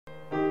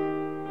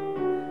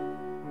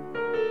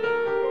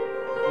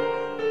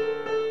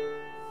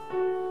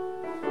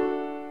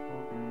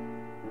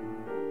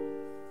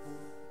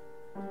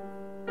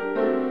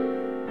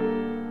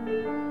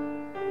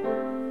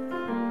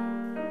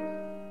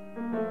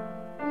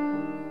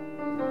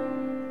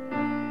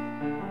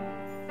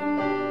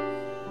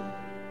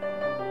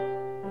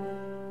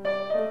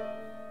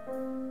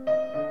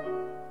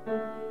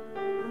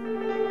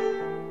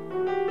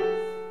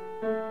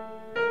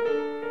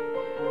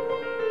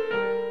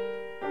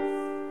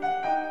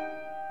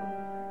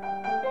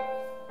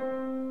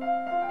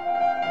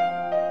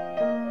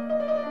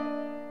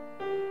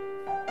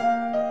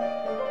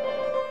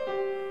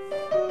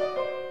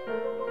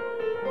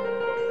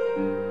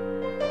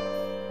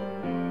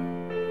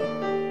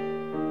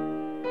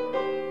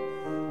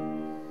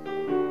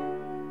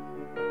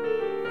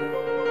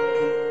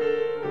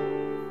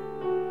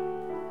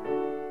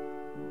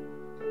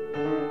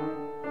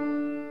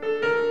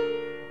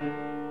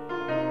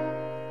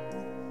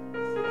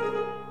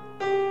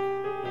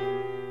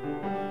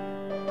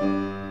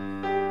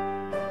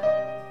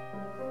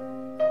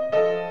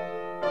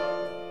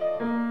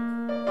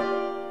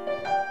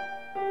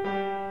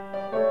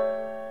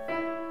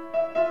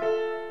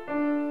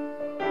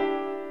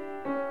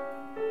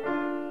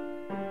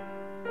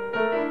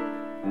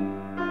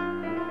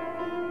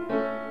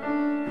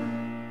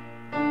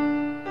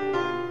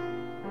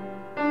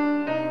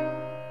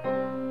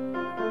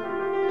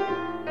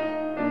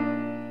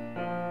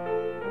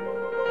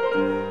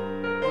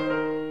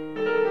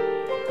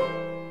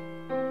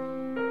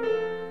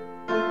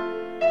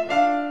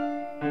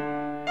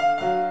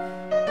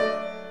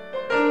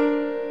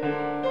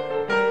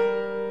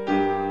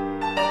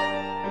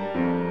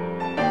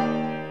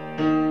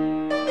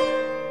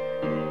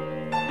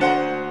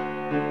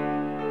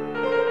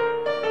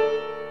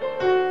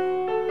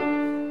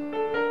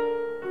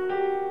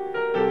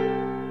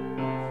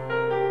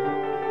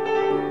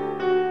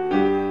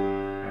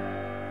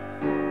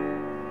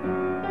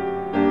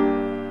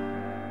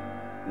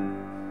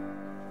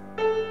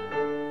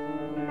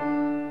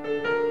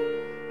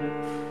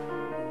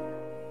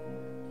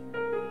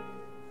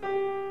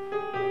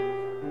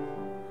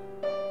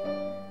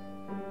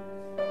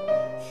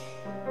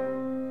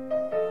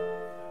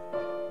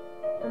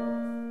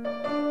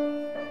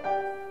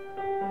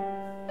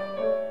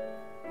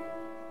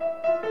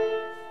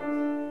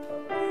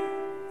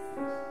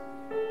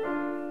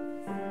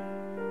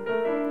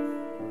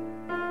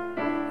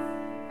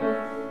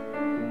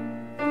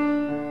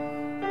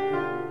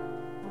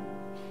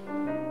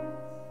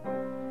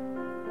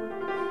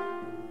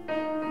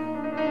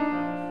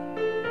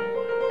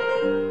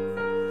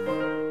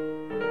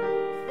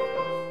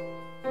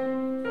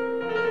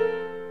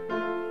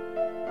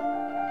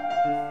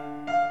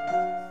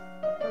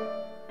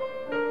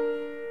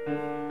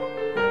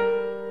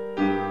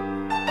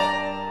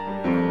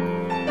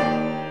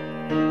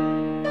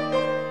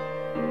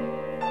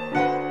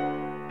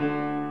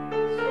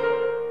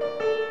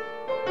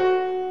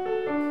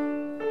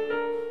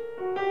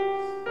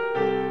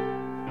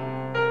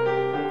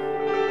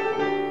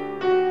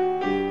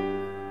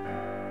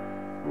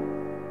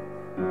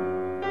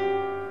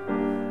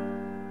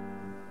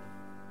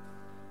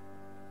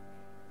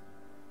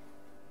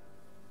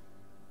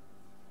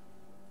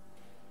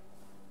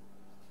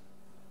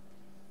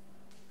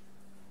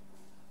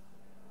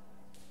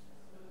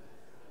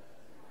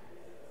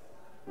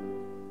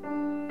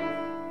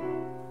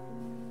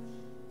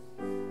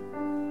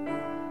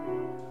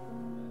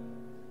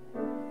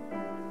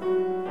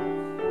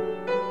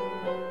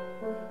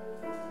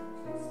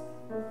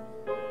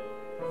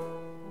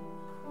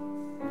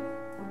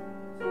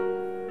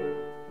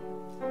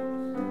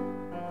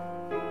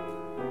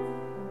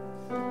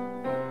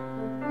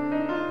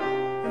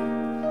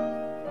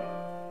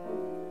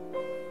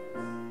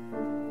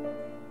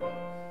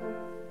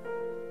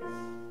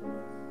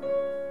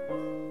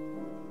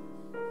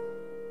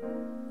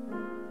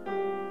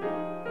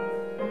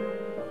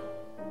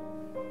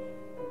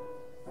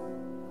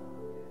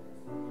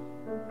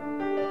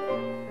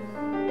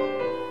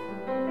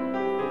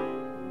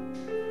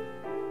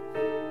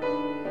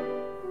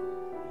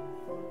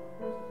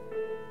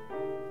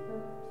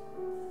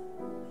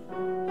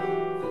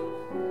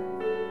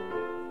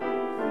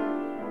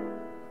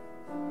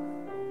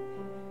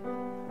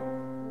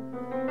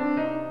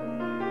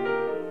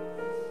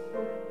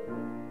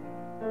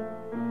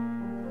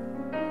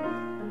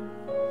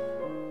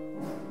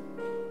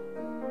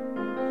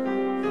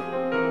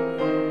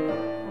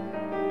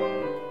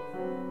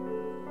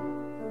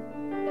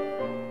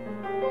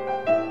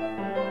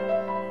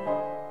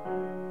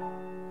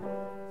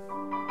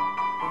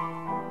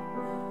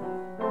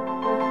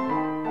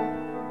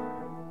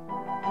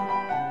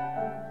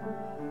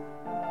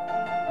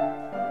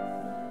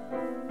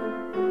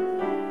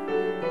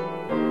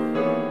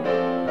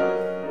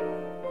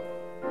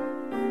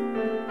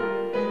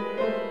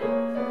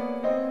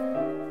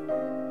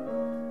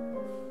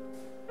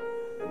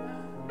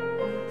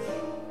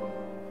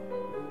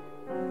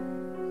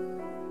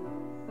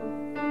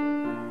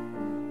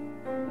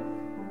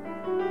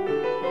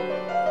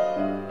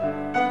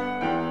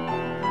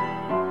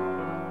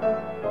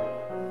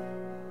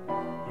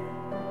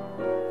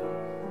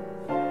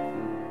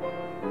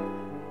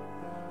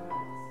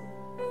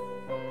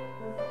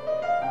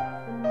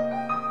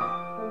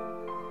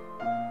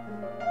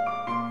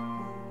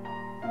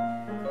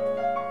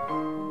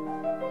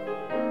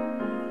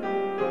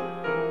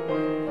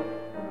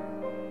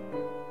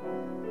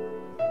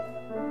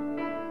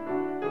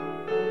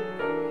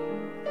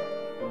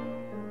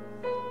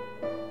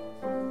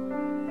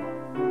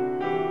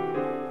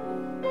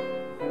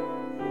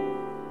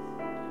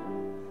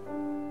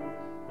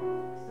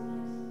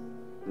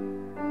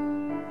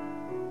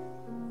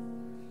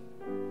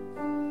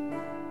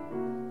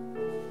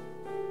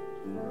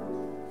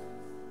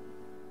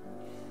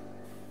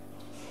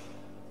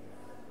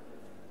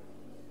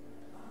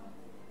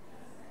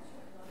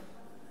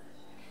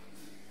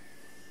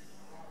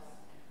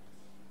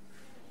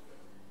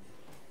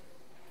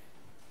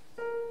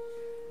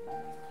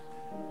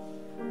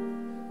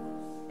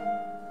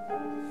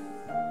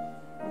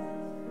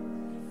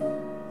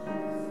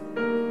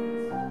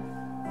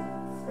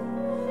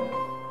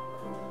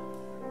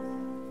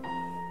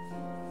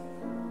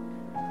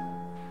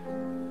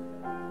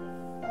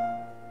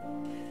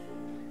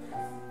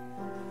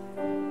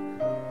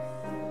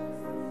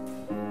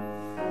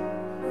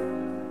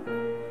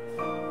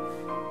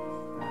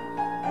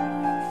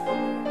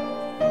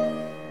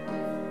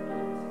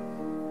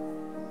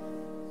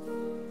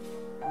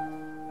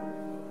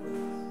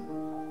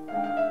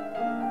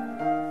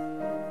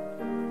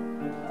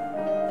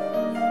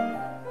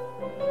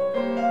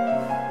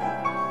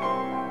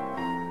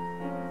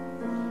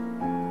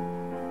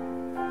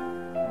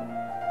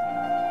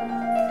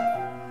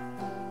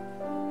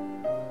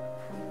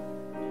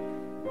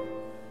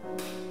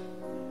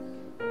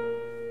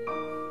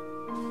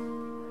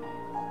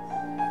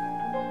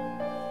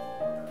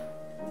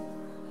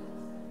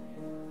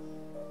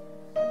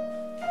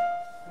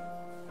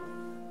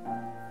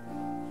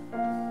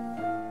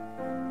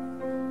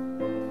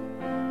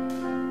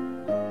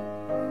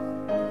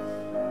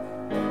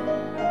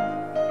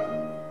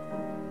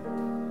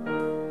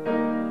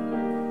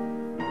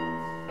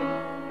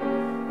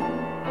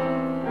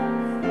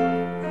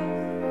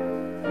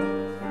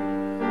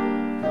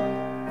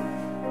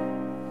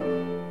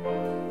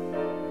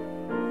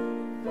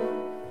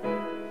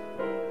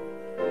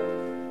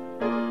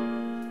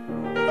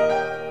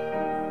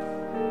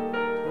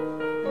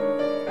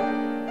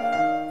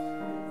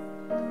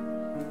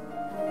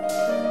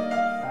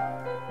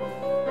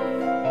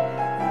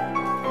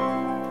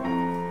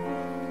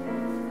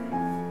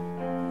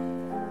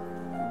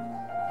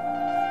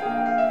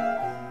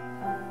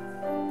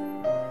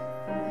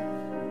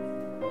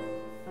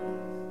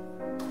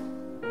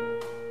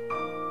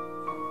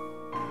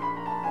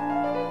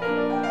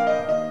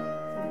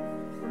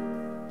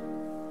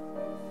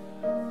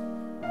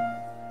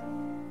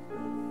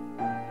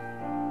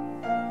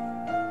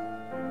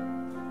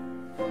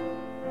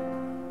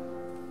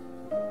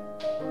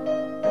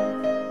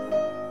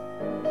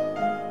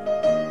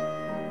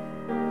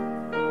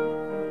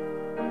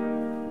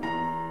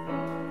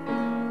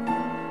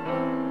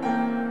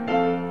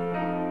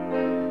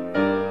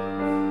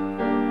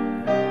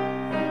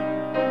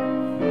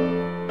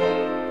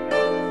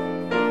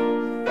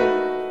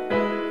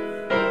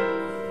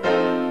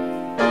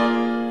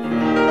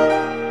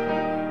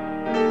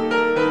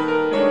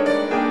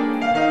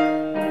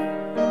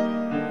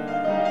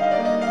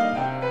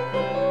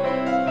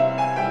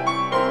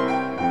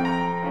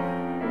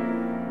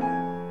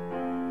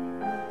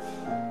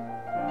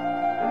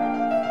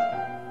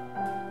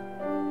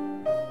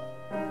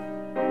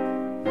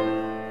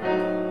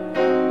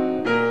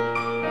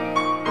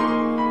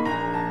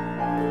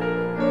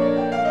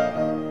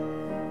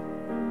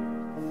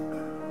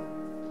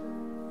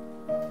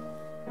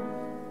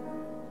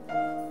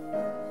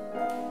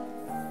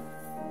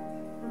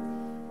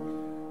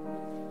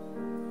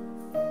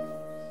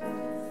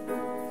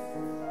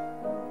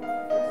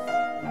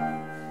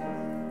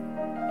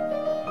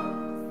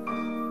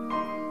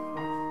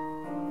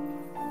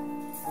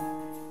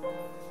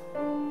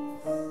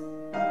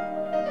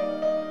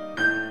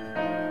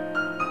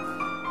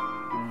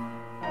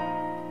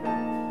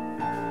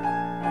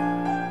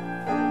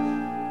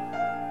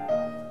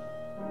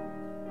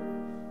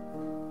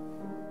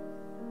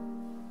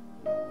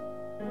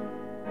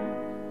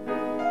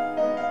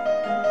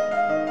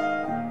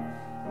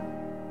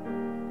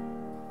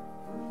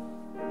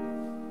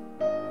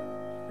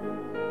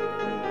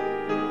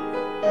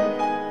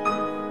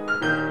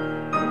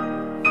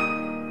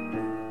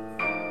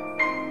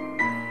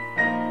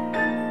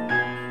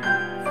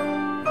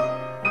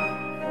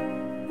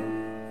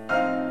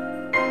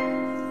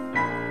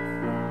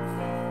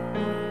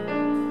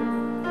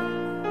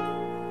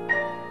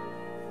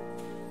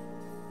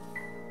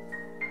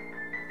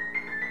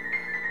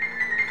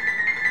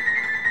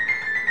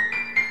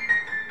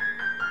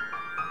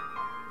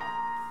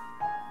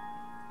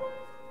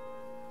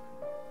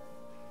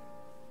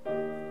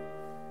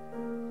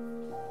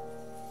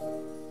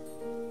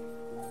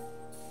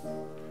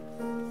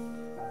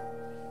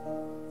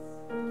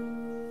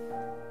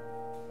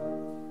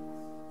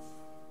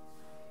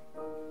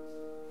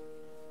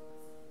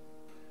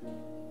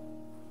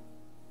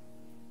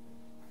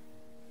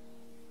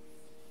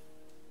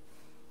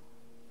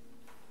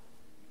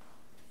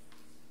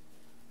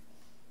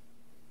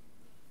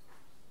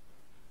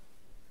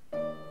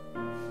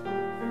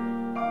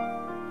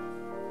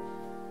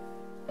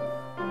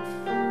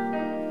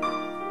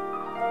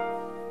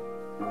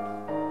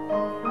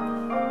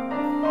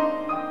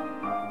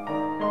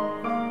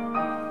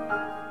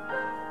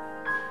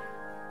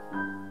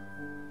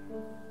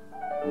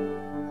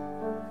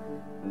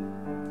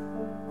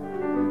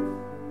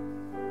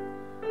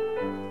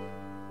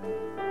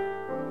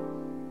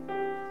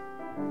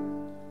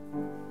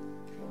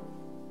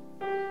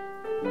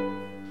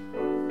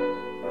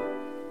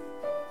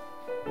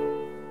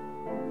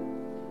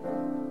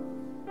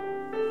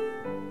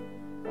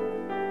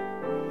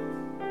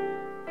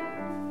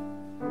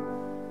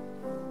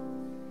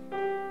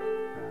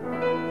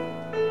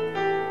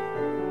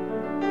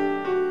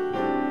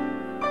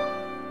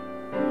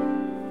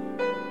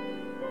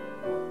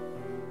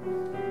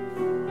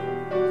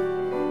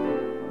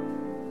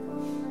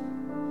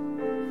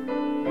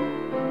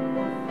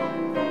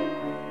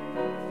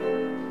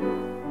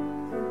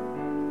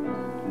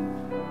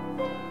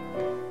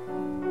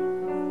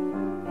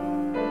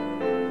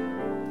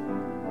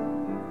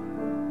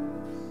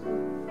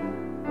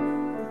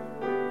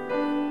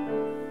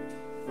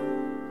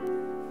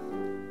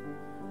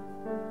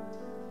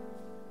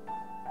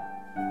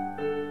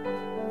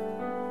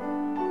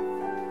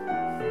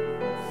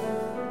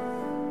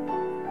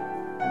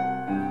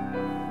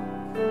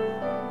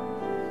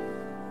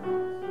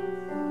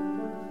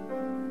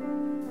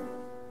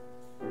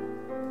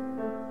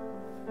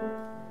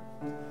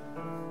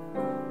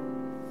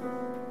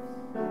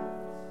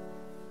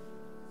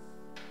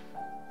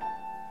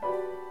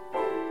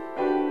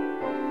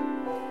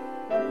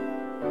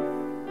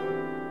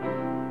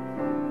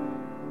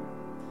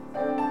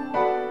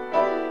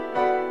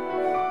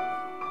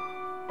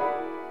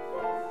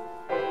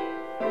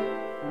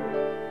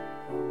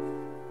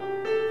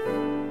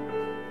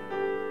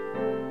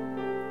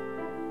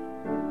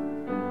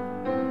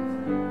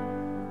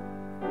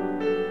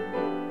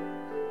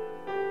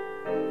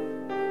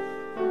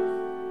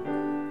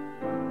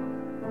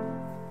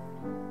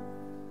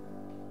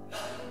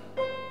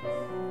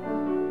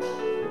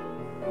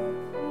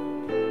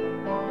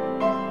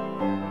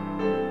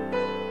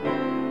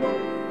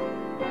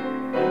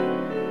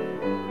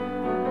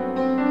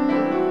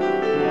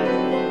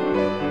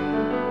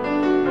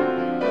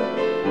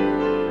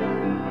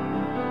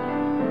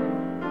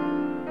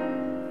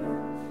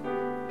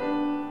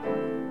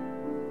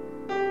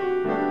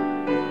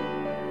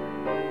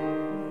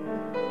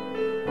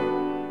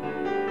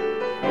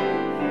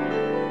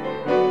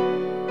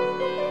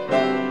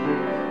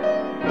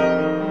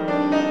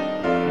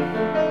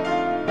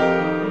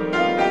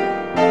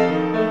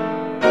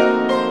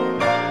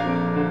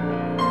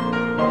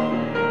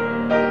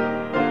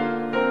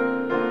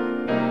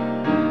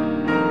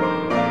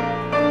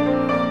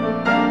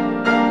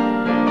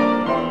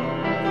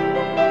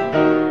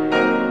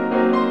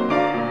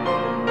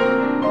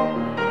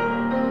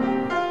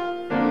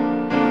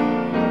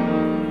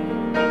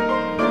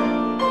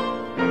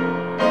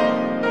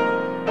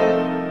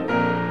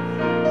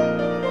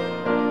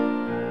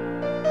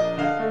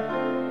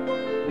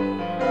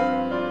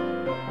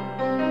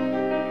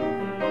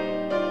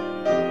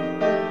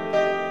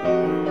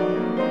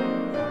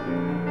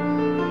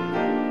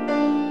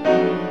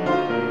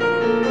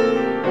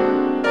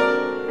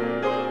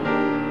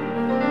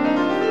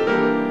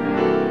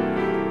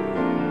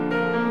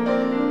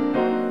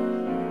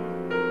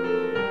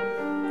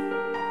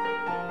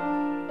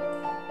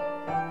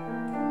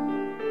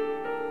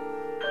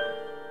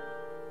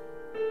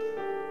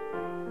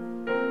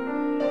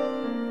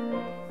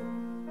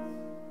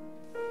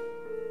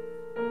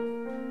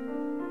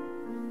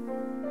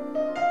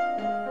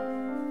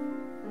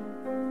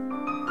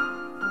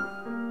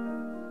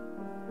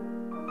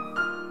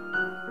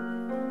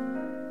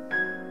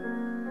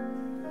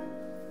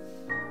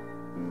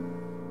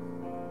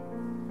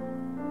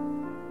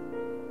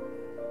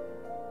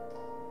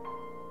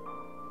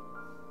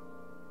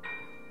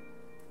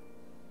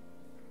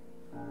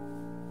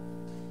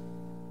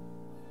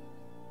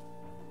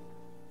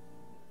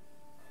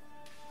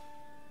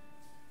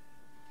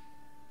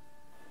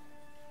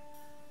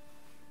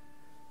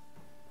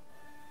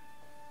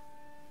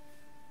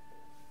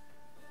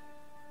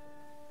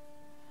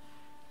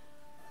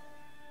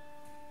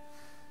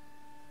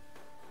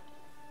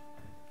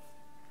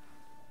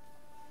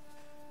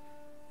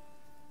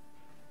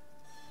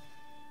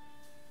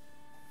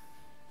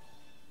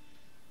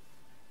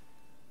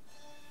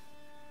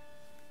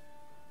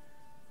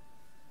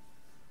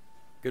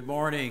Good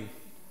morning.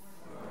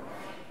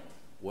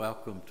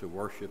 Welcome to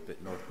worship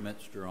at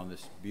Northminster on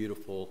this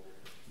beautiful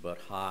but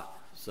hot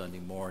Sunday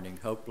morning.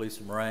 Hopefully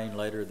some rain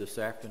later this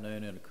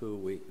afternoon and a cool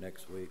week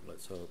next week,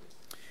 let's hope.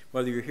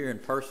 Whether you're here in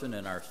person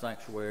in our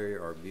sanctuary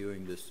or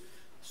viewing this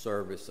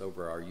service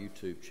over our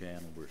YouTube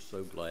channel, we're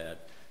so glad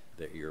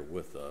that you're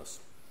with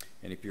us.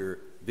 And if you're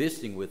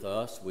visiting with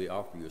us, we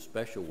offer you a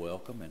special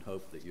welcome and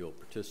hope that you'll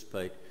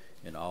participate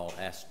in all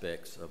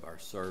aspects of our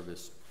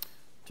service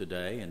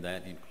today, and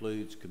that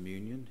includes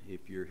communion.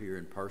 If you're here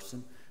in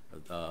person,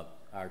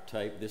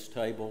 this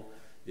table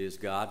is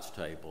God's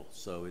table,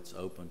 so it's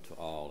open to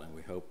all, and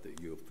we hope that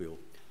you'll feel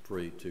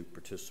free to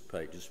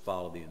participate. Just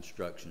follow the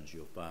instructions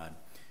you'll find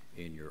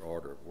in your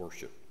order of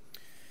worship.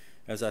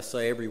 As I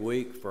say every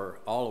week, for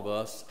all of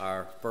us,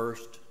 our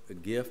first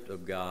gift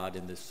of God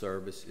in this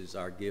service is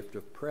our gift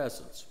of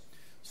presence.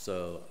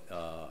 So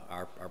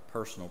our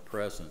personal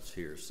presence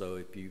here. So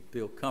if you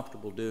feel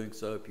comfortable doing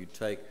so, if you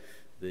take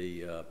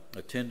the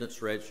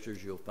attendance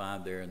registers you'll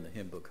find there in the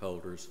hymn book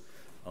holders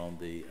on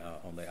the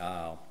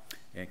aisle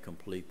and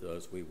complete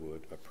those, we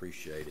would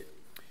appreciate it.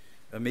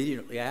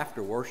 Immediately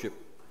after worship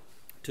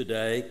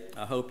today,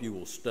 I hope you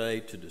will stay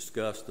to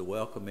discuss the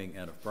welcoming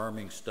and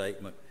affirming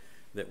statement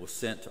that was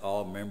sent to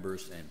all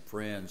members and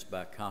friends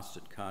by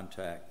Constant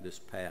Contact this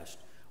past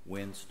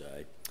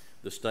Wednesday.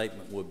 The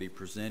statement will be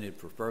presented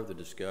for further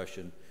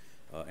discussion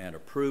and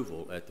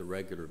approval at the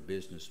regular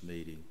business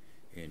meeting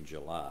in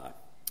July.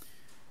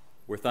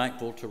 We're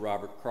thankful to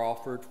Robert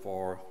Crawford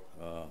for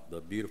the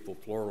beautiful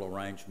floral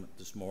arrangement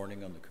this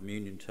morning on the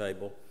communion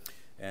table.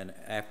 And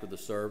after the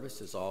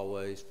service, as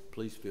always,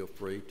 please feel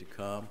free to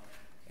come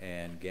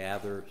and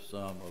gather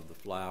some of the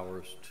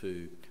flowers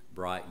to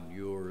brighten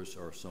yours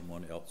or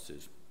someone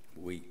else's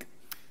week.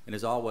 And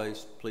as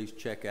always, please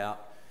check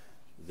out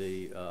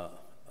the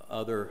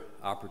other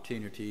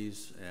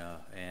opportunities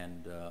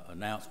and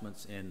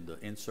announcements in the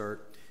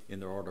insert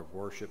in the order of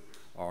worship,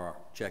 or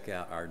check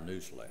out our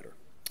newsletter.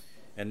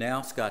 And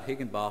now Scott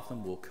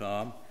Higginbotham will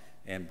come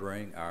and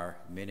bring our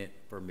Minute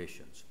for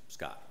Missions.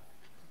 Scott.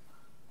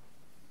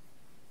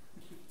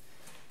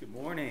 Good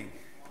morning.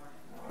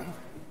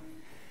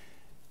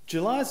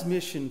 July's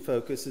mission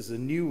focus is a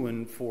new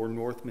one for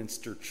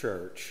Northminster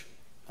Church,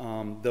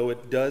 though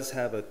it does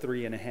have a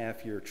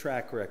 3.5-year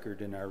track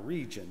record in our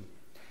region.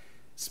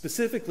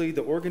 Specifically,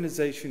 the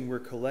organization we're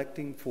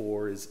collecting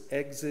for is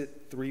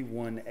Exit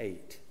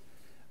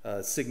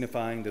 318,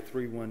 signifying the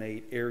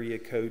 318 area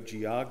code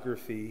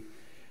geography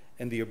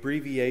and the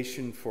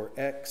abbreviation for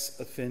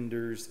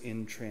ex-offenders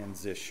in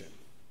transition.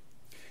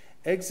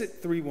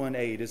 Exit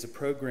 318 is a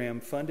program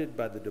funded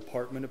by the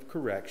Department of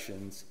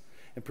Corrections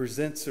and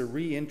presents a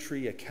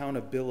reentry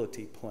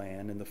accountability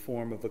plan in the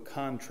form of a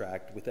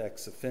contract with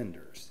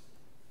ex-offenders.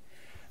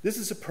 This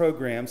is a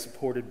program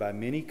supported by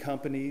many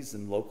companies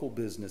and local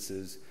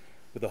businesses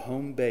with a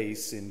home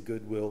base in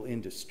Goodwill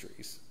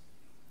Industries.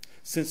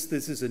 Since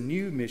this is a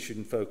new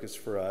mission focus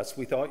for us,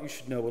 we thought you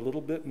should know a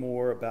little bit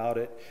more about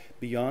it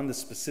beyond the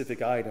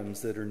specific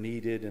items that are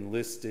needed and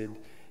listed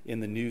in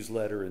the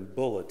newsletter and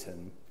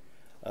bulletin.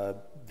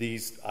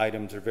 These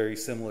items are very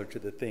similar to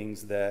the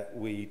things that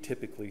we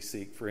typically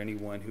seek for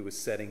anyone who is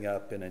setting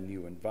up in a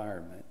new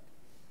environment.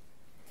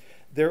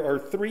 There are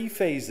 3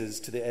 phases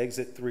to the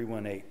Exit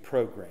 318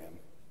 program.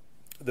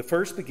 The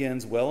first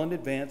begins well in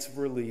advance of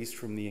release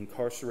from the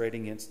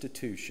incarcerating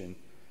institution,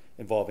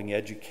 involving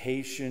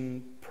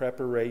education,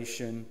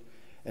 preparation,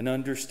 and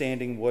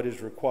understanding what is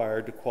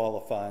required to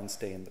qualify and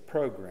stay in the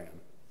program.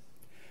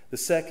 The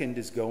second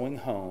is going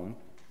home,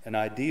 and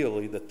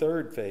ideally the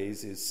third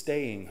phase is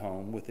staying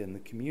home within the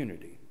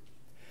community.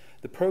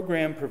 The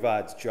program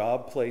provides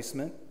job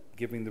placement,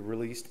 giving the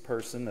released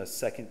person a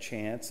second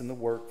chance in the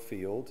work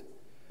field,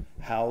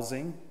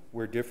 housing,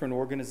 where different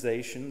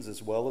organizations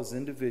as well as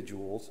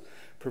individuals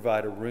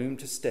provide a room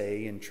to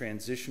stay in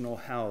transitional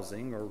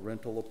housing or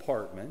rental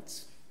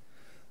apartments,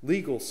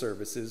 legal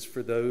services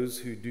for those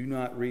who do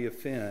not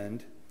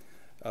reoffend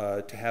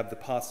to have the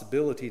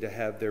possibility to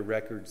have their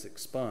records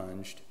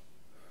expunged,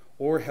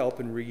 or help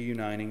in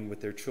reuniting with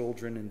their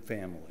children and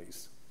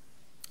families.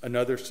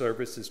 Another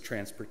service is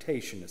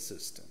transportation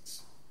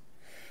assistance.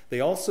 They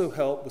also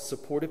help with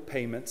supportive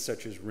payments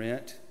such as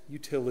rent,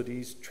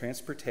 utilities,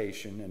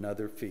 transportation, and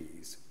other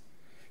fees.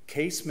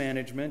 Case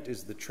management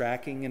is the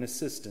tracking and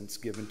assistance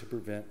given to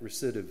prevent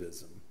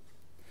recidivism.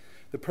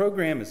 The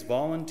program is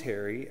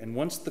voluntary, and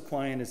once the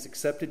client is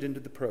accepted into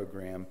the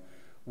program,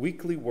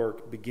 weekly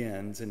work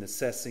begins in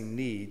assessing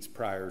needs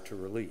prior to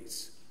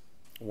release.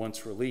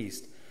 Once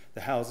released,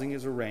 the housing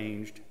is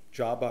arranged,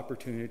 job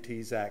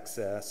opportunities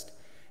accessed,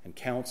 and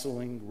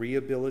counseling,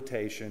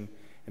 rehabilitation,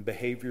 and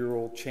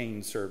behavioral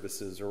change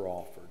services are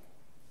offered.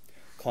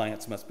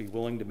 Clients must be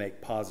willing to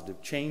make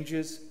positive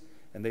changes,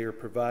 and they are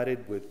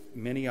provided with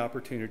many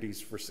opportunities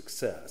for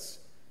success,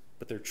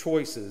 but their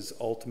choices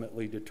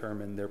ultimately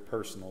determine their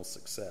personal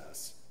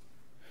success.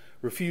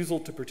 Refusal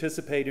to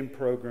participate in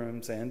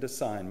programs and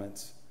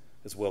assignments,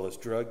 as well as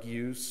drug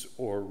use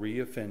or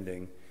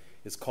reoffending,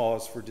 is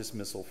cause for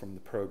dismissal from the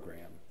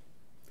program.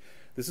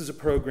 This is a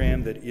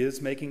program that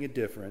is making a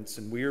difference,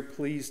 and we are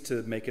pleased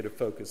to make it a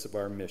focus of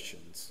our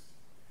missions.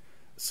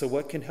 So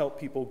what can help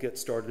people get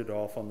started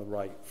off on the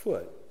right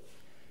foot?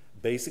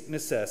 Basic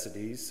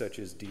necessities such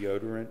as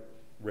deodorant,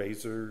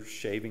 razors,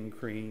 shaving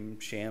cream,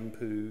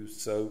 shampoo,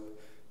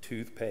 soap,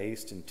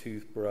 toothpaste and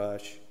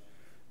toothbrush,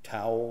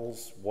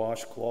 towels,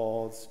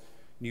 washcloths,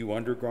 new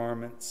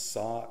undergarments,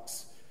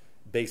 socks,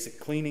 basic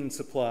cleaning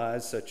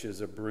supplies such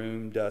as a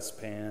broom,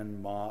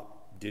 dustpan,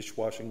 mop,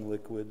 dishwashing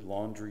liquid,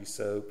 laundry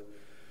soap,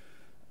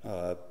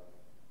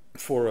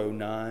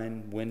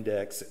 409,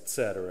 Windex,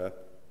 etc.,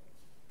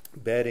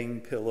 bedding,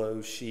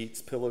 pillows,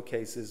 sheets,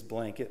 pillowcases,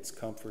 blankets,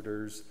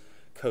 comforters,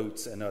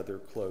 coats, and other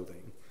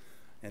clothing.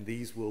 And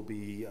these will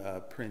be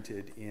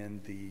printed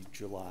in the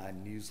July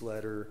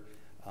newsletter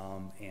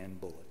and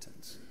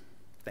bulletins.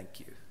 Thank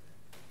you.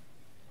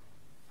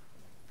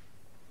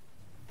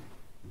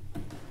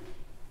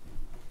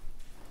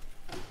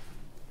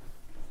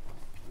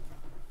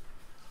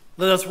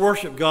 Let us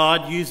worship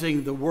God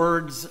using the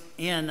words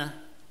in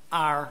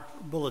our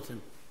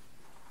bulletin.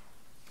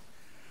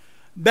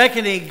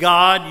 Beckoning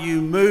God, you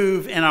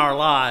move in our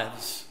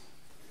lives.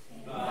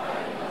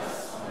 Inviting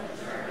us on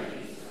a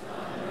journey to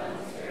unknown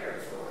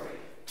territory.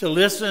 To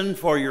listen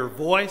for your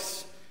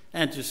voice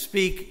and to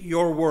speak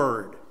your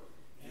word.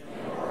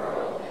 In a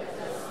world that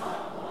does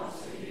not want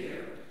to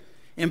hear.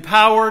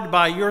 Empowered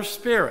by your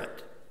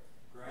Spirit.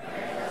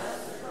 Grant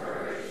us the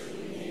courage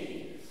we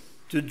need.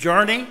 To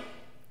journey,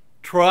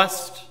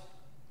 trust,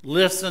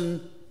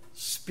 listen,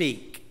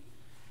 speak,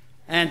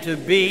 and to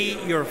be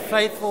your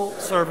faithful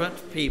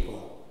servant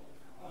people.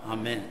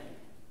 Amen.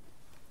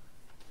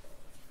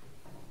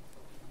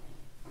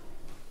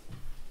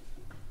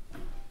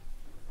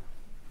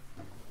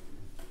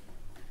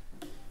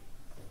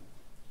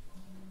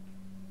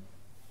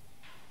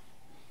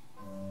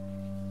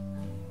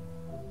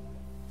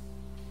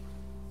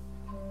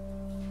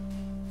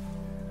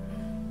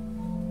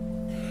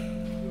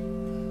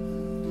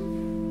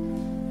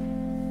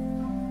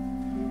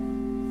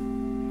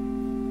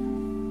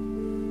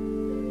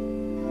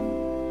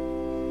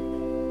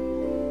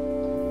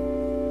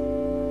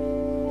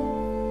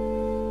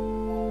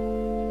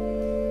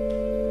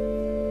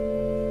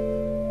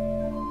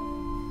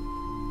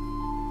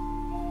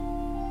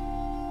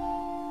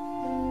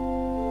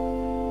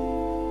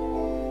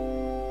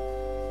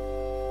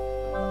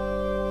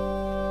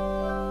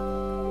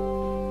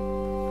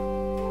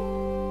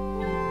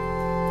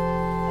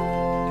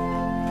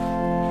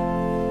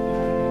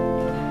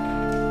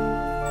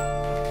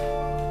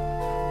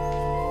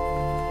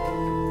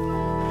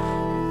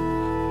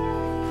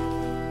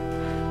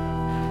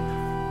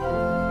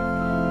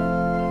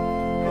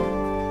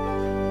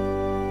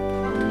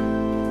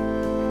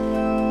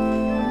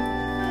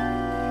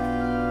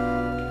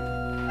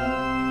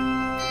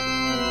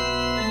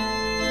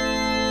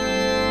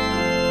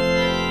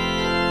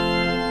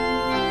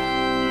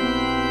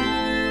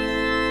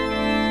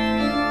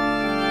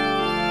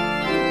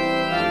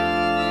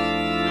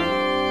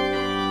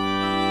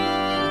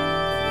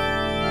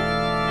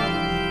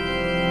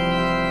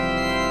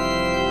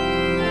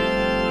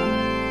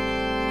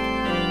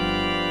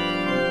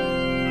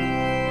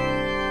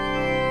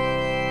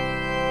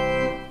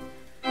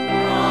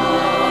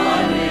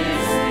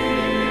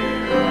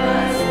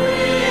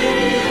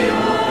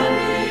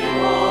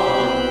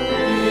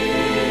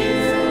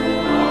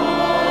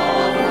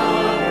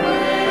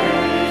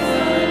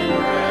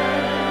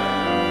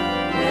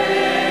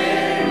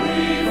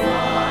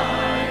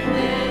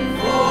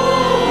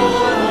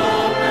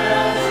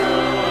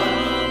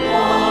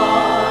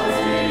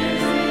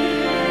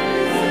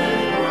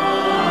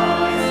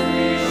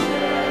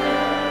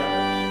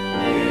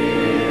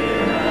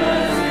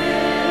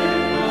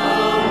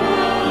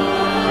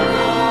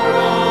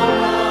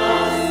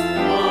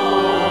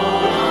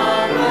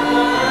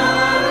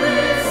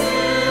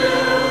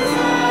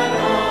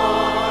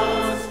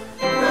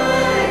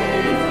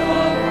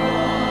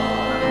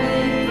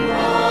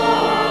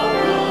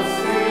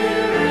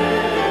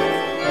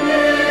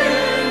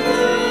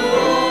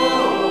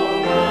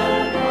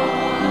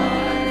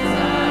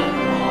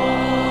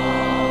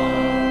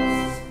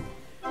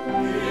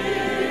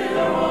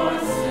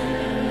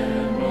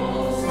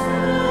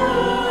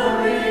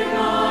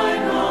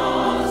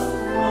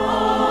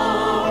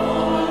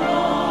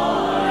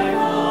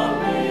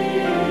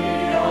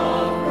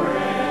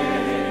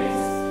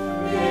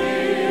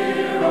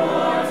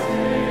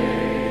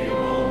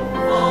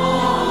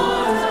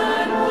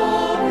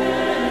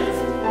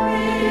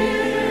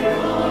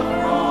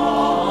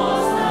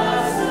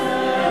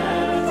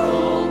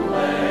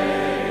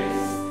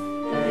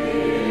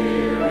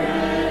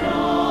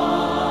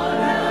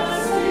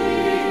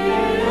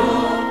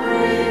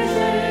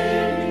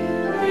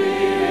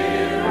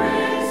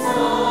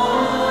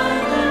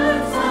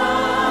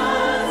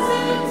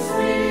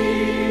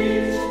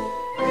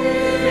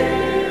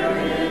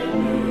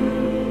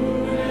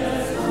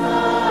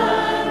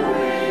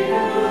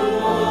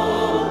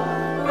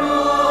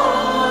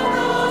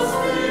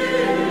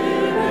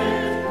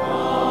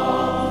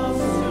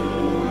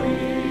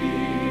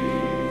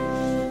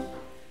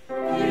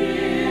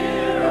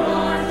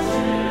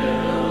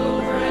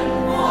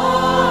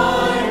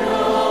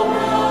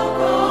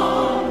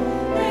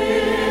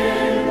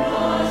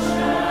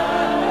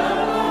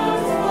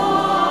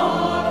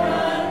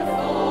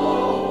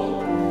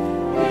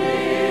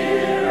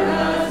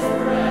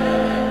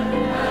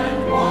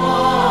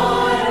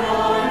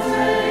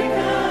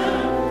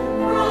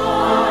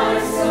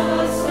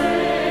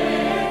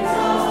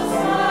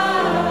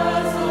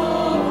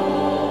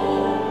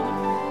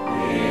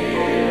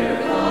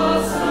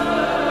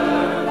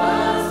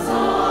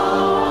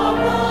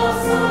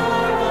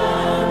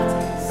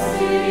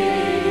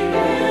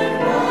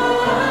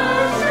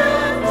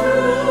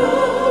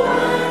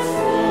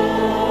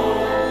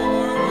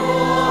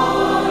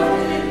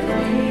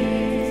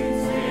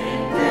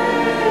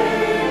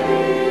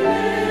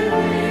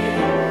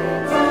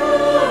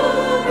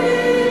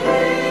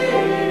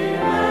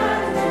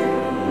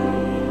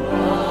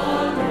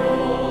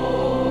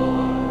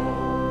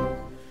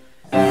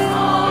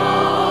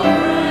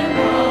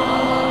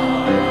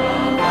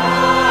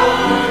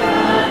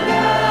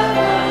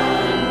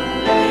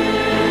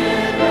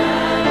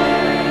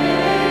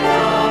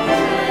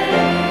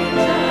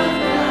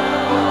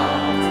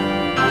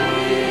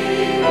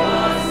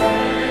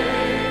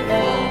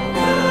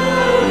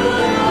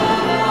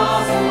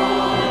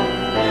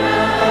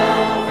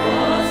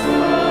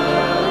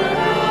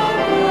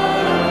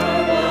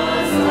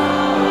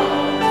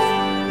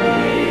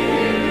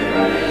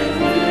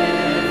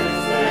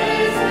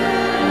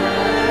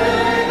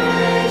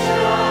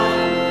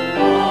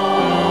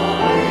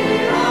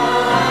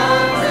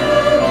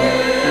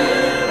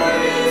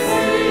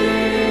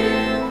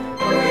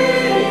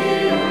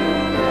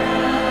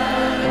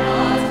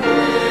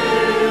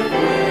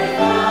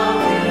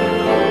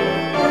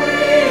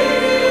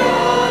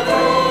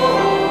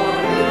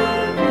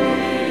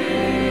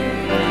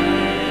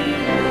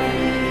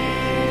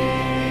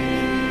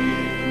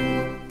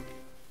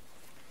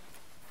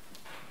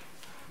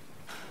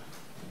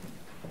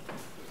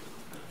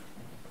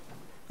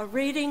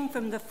 reading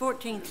from the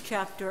 14th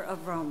chapter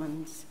of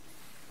Romans.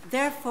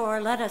 Therefore,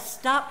 let us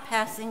stop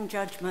passing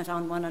judgment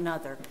on one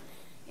another.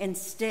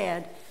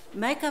 Instead,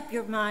 make up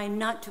your mind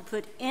not to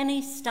put any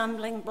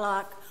stumbling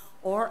block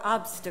or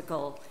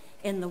obstacle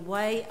in the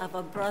way of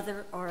a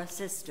brother or a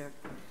sister.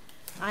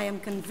 I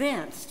am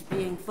convinced,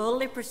 being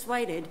fully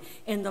persuaded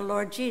in the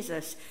Lord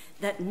Jesus,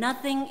 that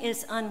nothing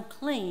is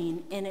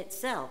unclean in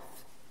itself.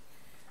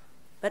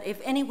 But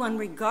if anyone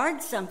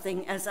regards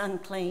something as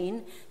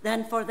unclean,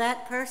 then for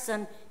that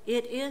person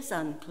it is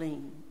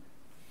unclean.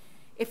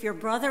 If your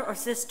brother or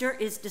sister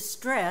is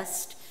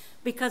distressed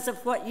because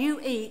of what you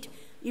eat,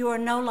 you are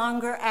no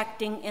longer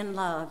acting in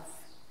love.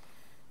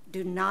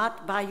 Do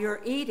not, by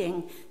your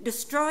eating,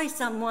 destroy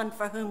someone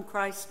for whom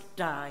Christ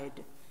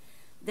died.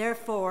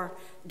 Therefore,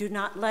 do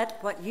not let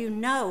what you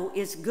know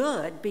is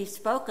good be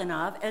spoken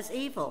of as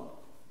evil.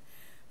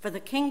 For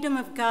the kingdom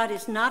of God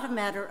is not a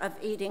matter of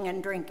eating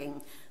and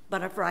drinking,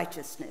 but of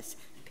righteousness,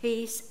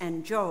 peace,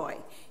 and joy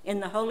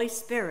in the Holy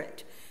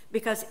Spirit,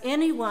 because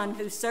anyone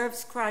who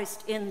serves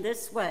Christ in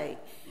this way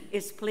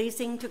is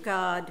pleasing to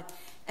God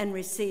and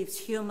receives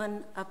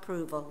human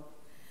approval.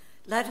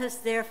 Let us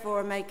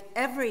therefore make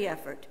every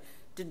effort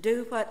to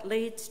do what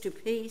leads to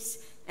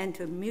peace and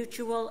to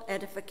mutual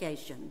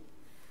edification.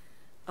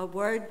 A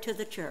word to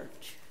the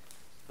church.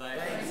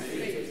 Thanks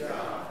be to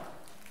God.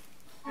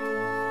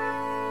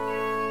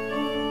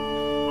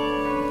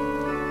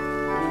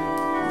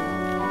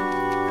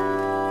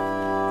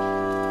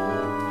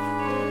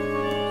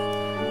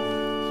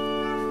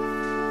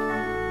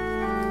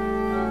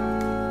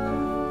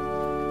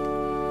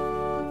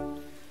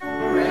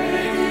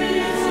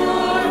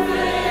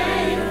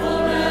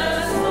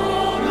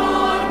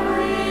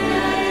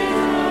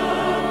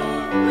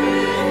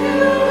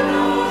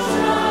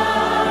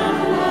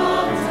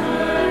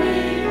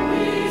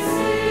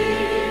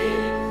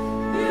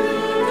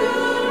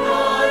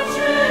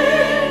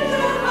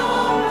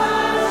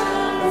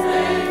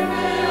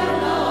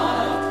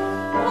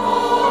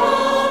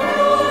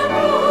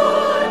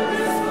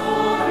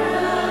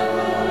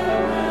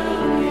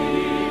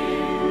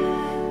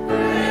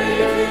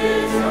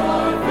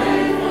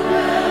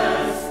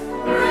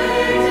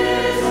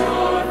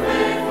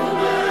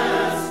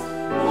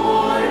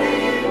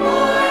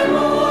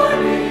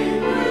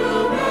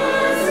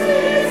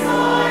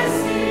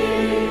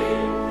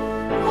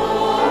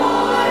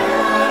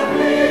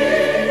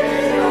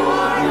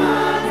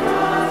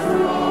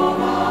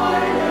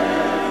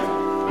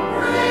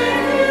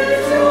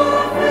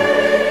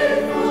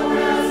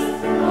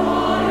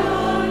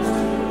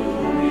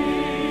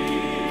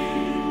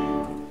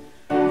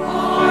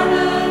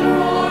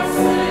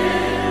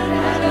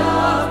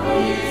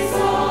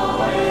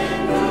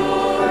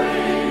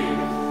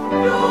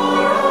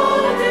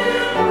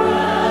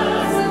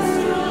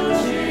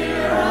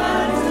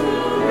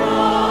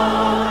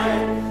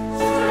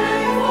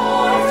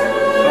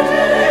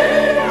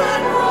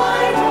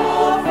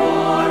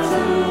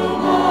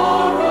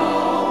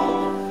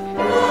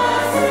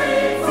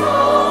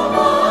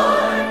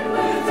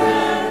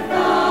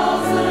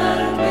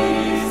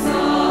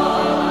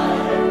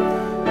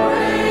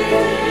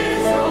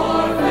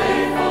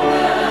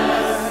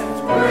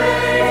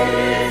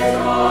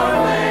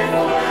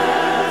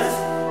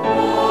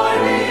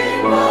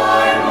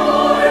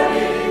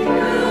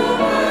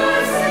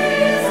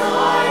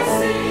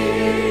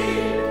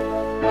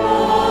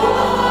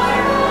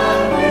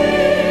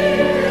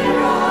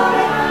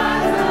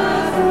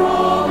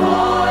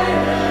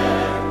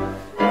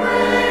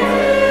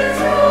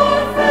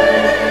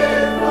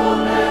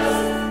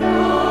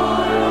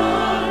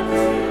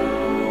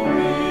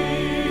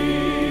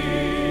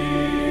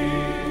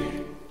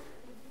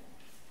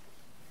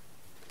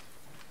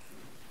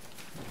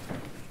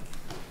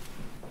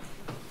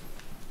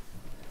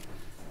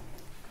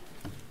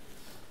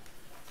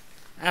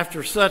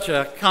 After such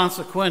a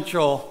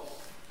consequential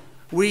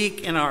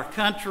week in our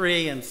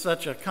country and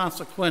such a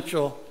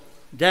consequential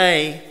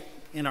day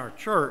in our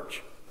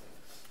church,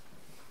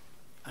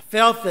 I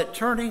felt that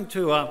turning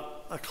to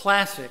a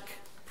classic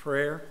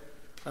prayer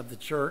of the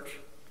church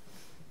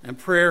and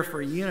prayer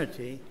for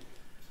unity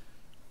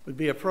would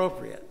be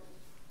appropriate.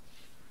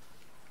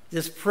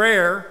 This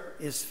prayer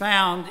is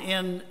found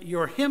in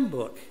your hymn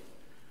book,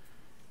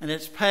 and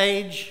it's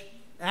page,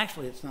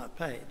 actually it's not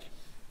page,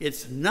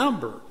 it's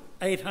number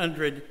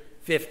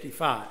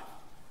 855.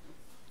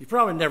 You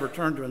probably never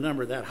turned to a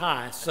number that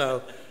high,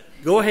 so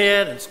go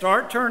ahead and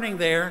start turning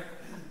there,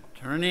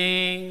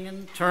 turning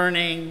and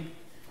turning,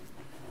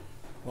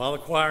 while the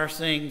choir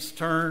sings,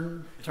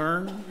 turn,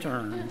 turn,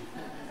 turn.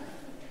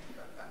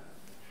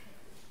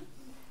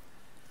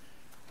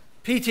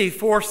 P.T.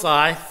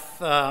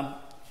 Forsyth, a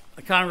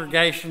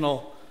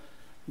congregational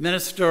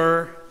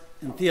minister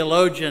and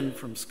theologian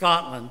from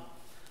Scotland,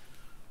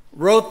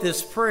 wrote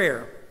this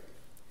prayer.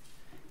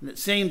 And it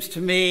seems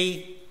to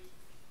me,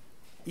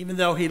 even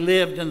though he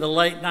lived in the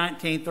late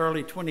 19th,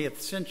 early 20th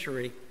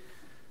century,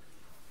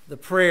 the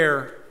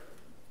prayer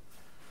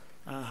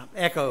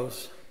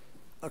echoes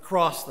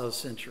across those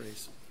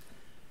centuries.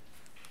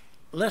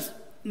 Let's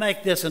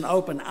make this an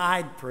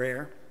open-eyed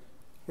prayer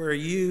where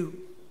you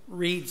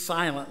read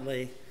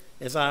silently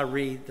as I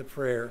read the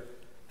prayer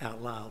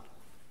out loud.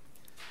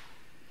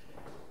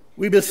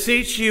 We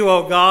beseech you,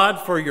 O God,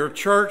 for your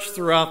church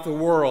throughout the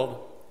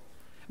world.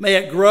 May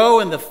it grow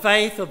in the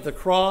faith of the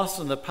cross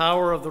and the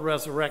power of the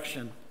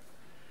resurrection.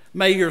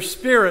 May your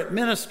Spirit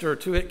minister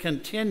to it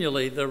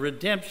continually the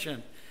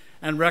redemption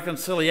and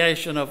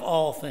reconciliation of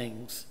all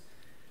things.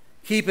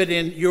 Keep it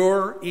in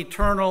your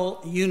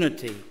eternal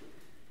unity,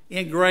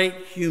 in great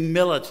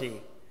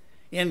humility,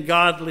 in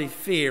godly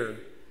fear,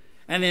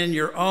 and in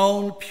your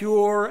own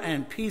pure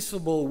and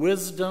peaceable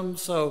wisdom,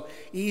 so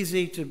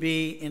easy to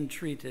be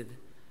entreated.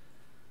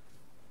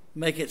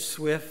 Make it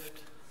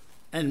swift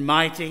and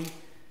mighty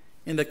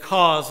in the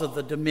cause of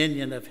the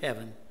dominion of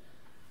heaven.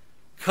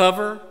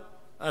 Cover,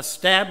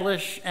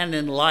 establish, and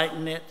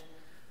enlighten it,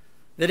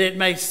 that it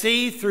may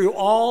see through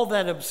all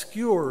that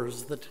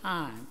obscures the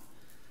time,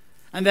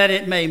 and that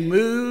it may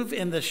move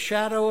in the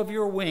shadow of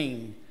your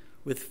wing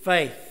with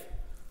faith,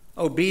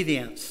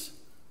 obedience,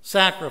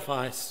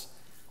 sacrifice,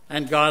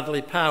 and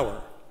godly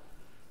power,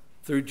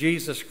 through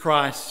Jesus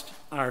Christ,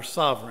 our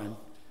sovereign.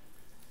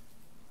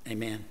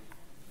 Amen.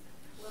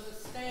 Let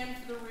us stand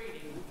to the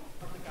reading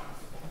of the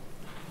gospel.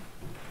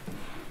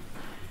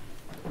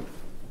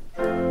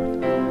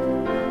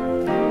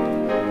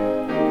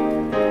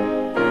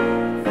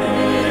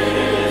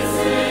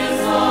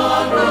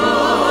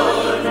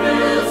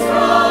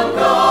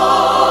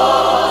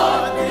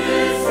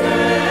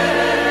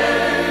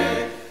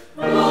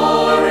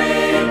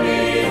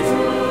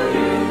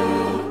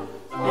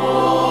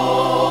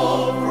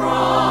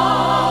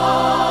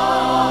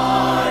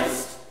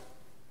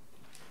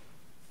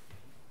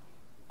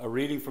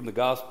 From the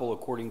Gospel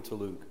according to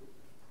Luke.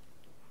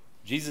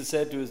 Jesus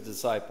said to his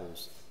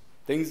disciples,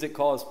 "Things that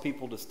cause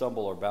people to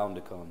stumble are bound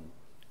to come,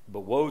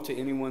 but woe to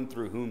anyone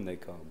through whom they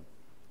come.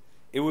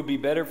 It would be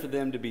better for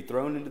them to be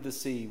thrown into the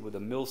sea with a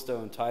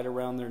millstone tied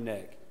around their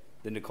neck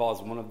than to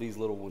cause one of these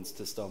little ones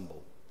to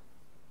stumble.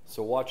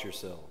 So watch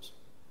yourselves.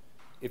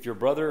 If your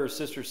brother or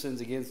sister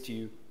sins against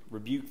you,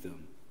 rebuke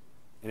them,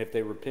 and if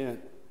they repent,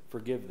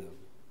 forgive them.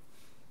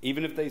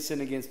 Even if they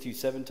sin against you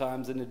 7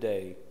 times in a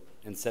day,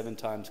 and 7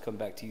 times come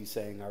back to you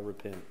saying, 'I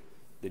repent,'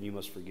 then you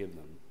must forgive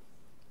them."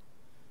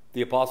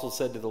 The apostles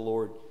said to the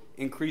Lord,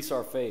 "Increase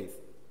our faith."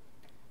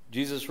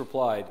 Jesus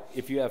replied,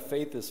 "If you have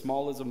faith as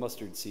small as a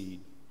mustard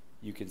seed,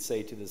 you can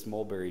say to this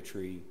mulberry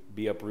tree,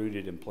 'Be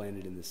uprooted and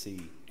planted in the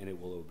sea,' and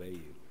it will obey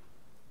you.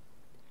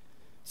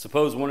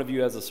 Suppose one of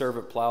you has a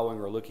servant plowing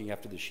or looking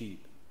after the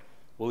sheep.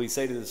 Will he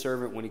say to the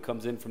servant when he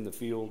comes in from the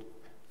field,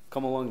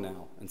 'Come along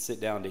now and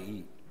sit down to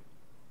eat'?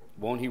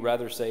 Won't he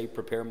rather say,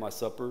 'Prepare my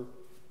supper,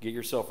 get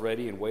yourself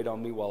ready and wait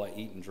on me while I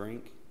eat and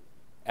drink?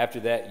 After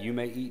that, you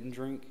may eat and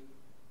drink'?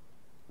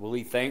 Will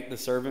he thank the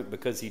servant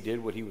because he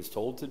did what he was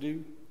told to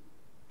do?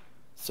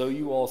 So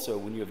you also,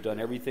 when you have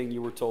done everything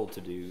you were told to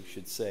do,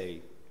 should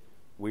say,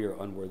 'We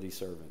are unworthy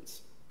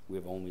servants. We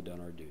have only done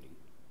our duty.'"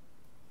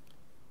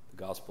 The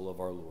Gospel of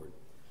our Lord.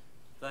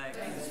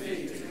 Thanks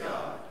be to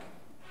God.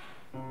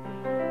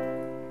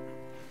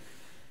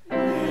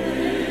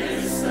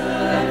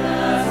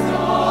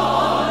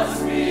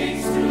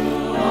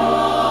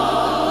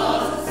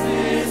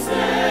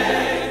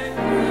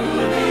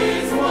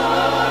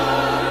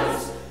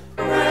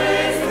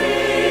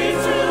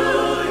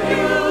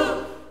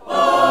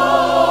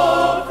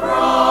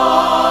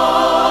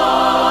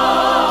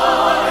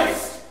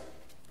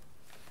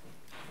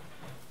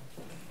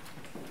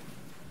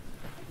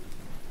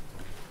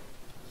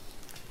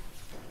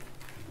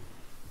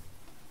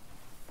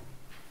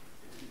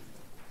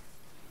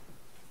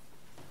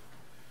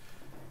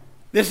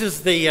 This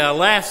is the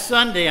last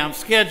Sunday I'm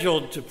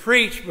scheduled to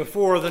preach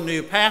before the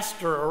new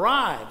pastor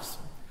arrives.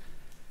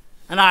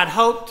 And I'd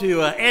hoped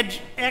to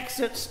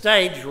exit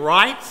stage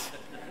right,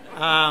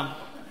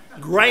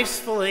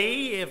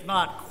 gracefully, if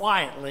not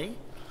quietly.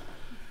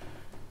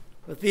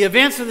 But the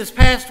events of this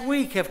past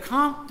week have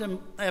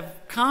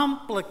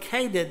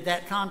complicated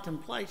that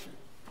contemplation.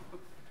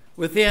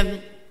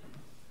 Within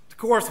the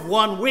course of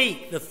 1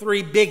 week, the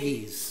 3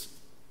 biggies: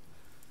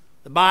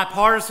 the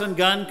bipartisan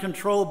gun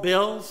control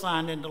bill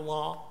signed into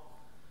law,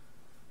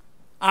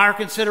 our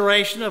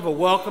consideration of a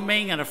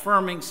welcoming and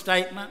affirming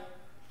statement,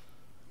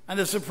 and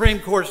the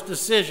Supreme Court's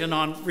decision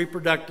on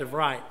reproductive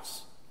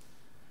rights.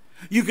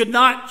 You could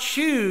not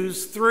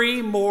choose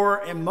 3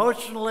 more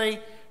emotionally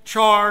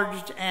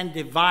charged and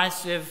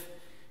divisive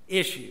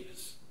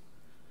issues.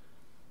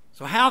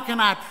 So how can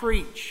I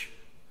preach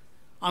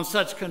on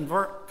such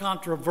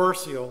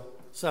controversial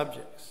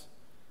subjects?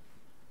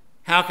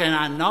 How can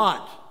I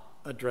not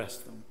address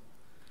them?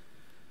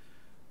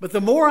 But the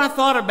more I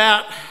thought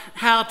about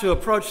how to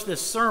approach this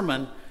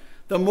sermon,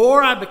 the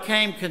more I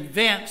became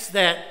convinced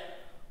that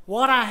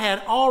what I had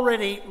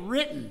already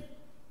written,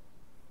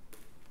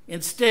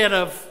 instead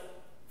of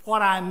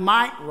what I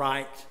might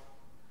write,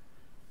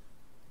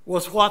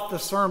 was what the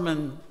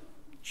sermon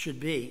should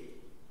be.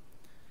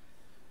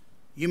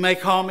 You may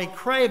call me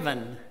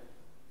craven,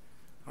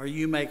 or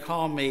you may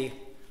call me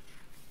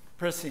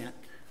prescient.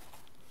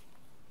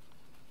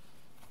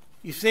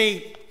 You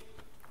see,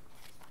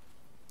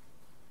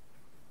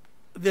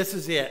 This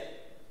is it.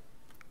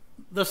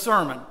 The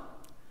sermon,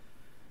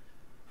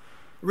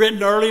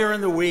 written earlier in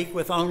the week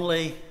with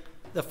only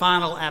the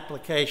final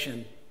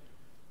application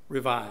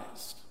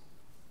revised.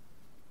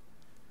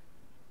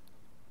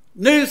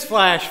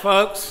 Newsflash,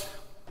 folks,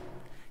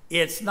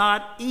 it's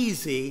not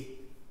easy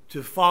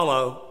to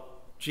follow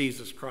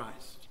Jesus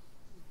Christ.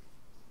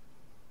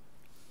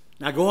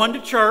 Now, going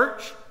to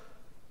church,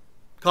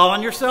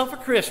 calling yourself a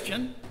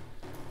Christian,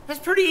 that's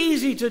pretty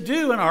easy to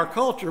do in our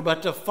culture,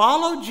 but to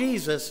follow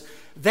Jesus,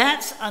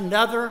 that's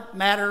another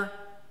matter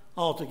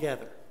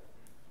altogether.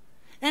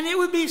 And it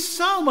would be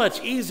so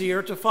much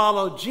easier to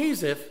follow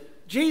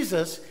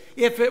Jesus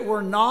if it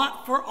were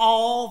not for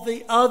all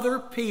the other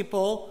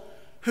people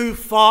who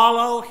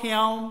follow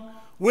him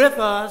with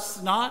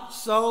us, not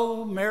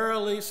so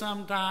merrily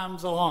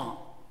sometimes along.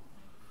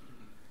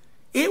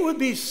 It would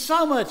be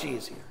so much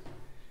easier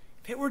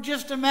if it were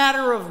just a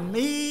matter of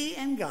me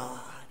and God.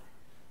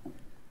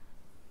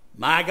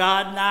 My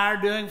God and I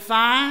are doing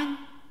fine.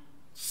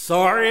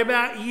 Sorry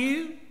about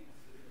you.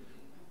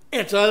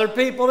 It's other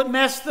people that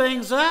mess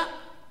things up.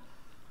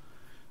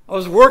 I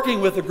was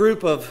working with a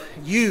group of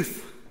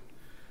youth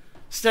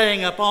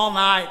staying up all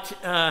night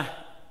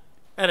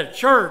at a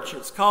church.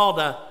 It's called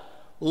a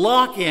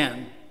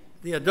lock-in.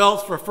 The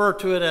adults refer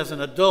to it as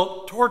an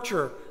adult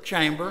torture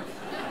chamber.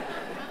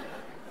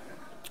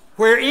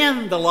 Where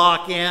in the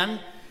lock-in,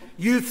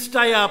 youth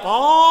stay up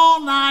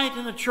all night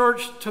in the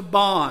church to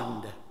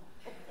bond,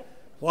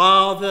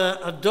 while the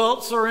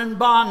adults are in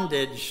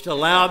bondage to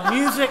loud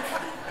music,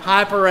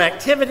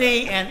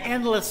 hyperactivity, and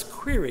endless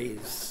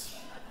queries.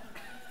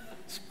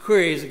 These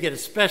queries get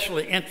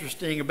especially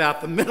interesting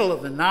about the middle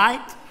of the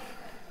night.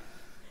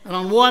 And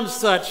on one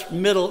such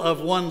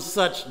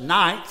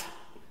night,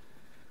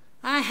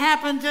 I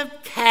happened to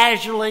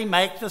casually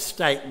make the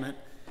statement,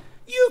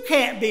 you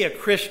can't be a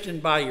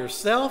Christian by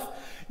yourself.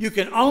 You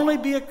can only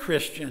be a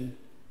Christian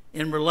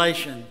in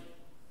relation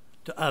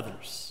to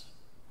others.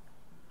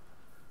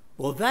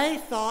 Well, they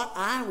thought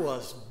I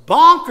was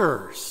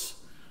bonkers.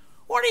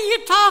 What are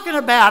you talking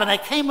about? And they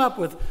came up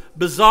with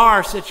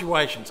bizarre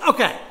situations.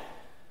 Okay,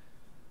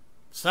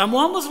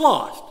 someone was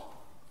lost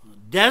on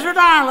a desert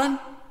island.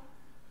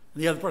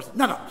 And the other person,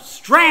 no,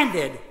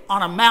 stranded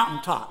on a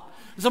mountaintop.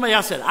 And somebody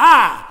else said,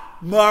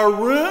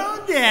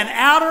 marooned in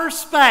outer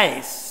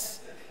space.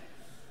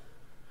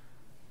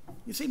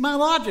 You see, my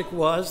logic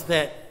was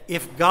that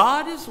if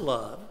God is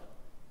love,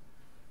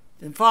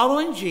 then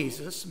following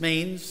Jesus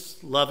means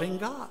loving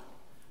God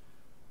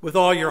with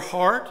all your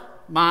heart,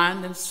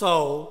 mind, and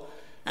soul,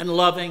 and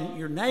loving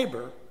your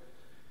neighbor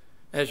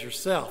as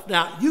yourself.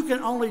 Now, you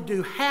can only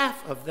do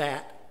half of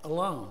that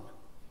alone.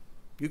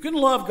 You can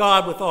love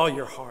God with all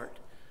your heart,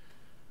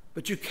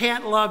 but you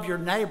can't love your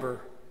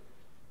neighbor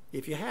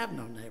if you have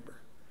no neighbor.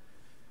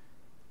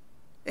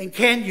 And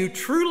can you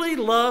truly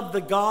love the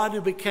God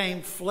who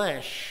became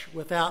flesh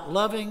without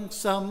loving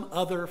some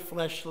other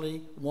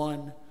fleshly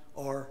one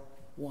or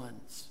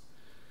ones?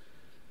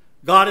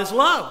 God is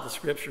love, the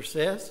scripture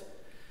says.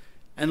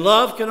 And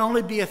love can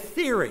only be a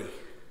theory,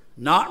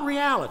 not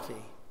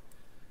reality,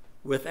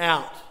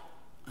 without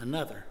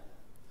another.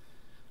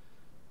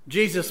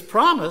 Jesus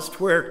promised,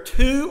 where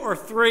 2 or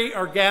 3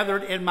 are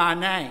gathered in my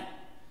name.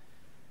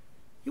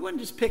 He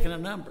wasn't just picking a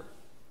number.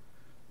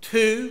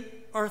 2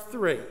 or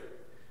 3.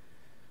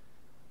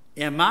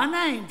 In my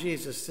name,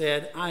 Jesus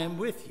said, I am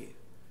with you.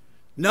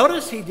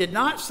 Notice he did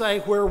not say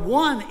where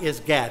 1 is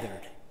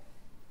gathered.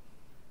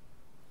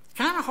 It's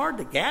kind of hard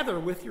to gather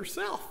with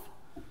yourself.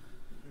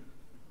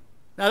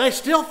 Now, they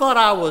still thought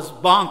I was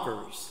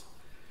bonkers,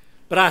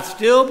 but I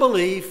still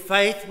believe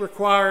faith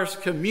requires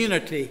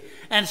community,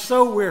 and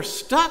so we're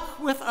stuck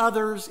with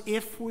others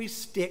if we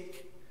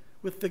stick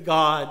with the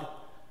God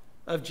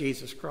of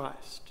Jesus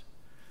Christ.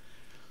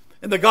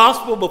 In the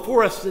gospel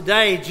before us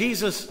today,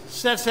 Jesus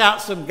sets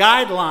out some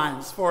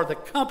guidelines for the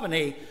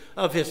company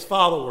of his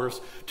followers.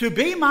 To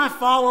be my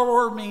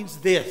follower means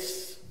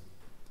this.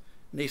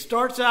 And he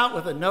starts out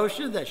with a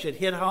notion that should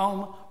hit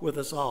home with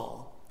us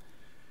all.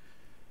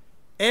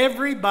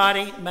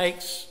 Everybody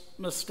makes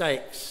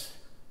mistakes,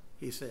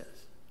 he says.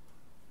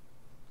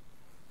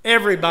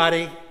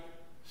 Everybody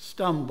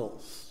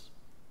stumbles,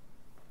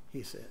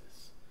 he says.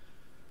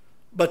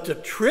 But to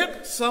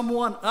trip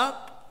someone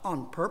up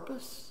on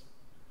purpose,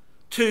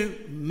 to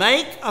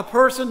make a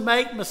person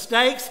make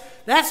mistakes,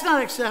 that's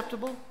not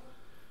acceptable.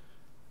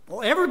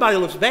 Well, everybody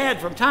looks bad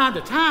from time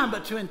to time,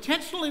 but to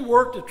intentionally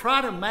work to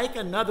try to make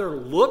another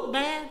look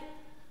bad,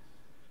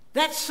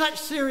 that's such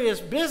serious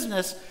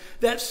business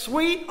that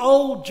sweet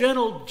old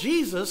gentle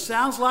Jesus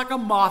sounds like a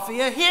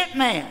mafia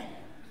hitman.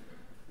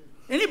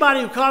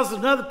 Anybody who causes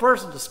another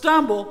person to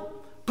stumble,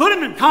 put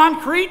him in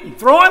concrete and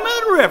throw him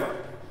in the river.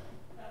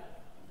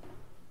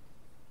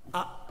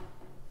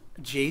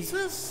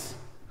 Jesus?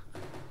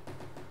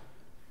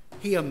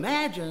 He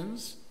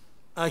imagines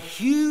a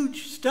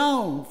huge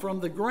stone from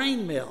the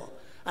grain mill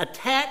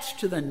attached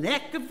to the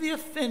neck of the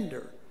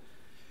offender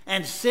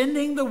and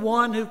sending the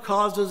one who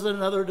causes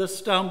another to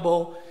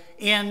stumble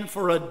in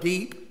for a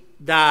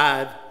deep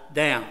dive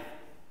down.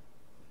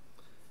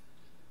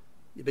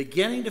 You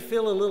beginning to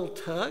feel a little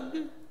tug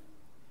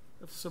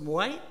of some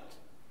weight?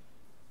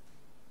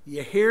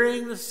 You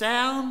hearing the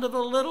sound of a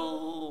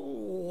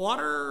little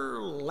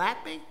water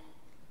lapping?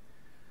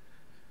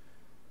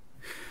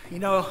 You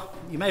know,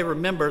 you may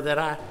remember that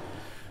I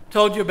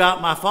told you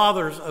about my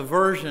father's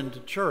aversion to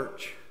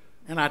church,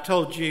 and I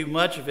told you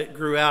much of it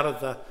grew out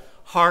of the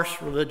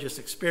harsh religious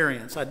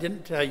experience. I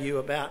didn't tell you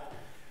about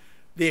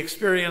the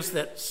experience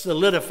that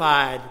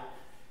solidified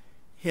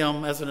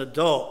him as an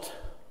adult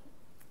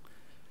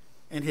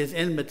and his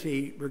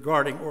enmity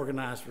regarding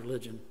organized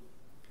religion.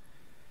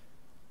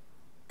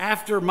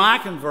 After my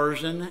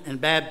conversion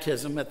and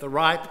baptism at the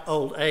ripe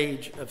old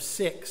age of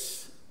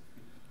 6,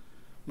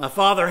 my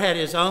father had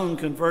his own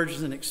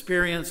conversion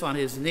experience on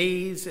his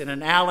knees in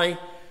an alley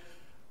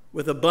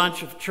with a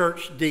bunch of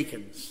church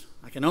deacons.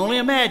 I can only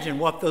imagine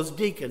what those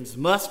deacons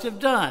must have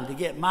done to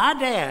get my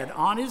dad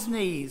on his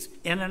knees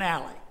in an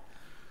alley.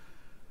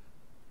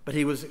 But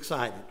he was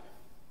excited.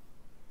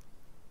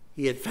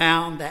 He had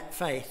found that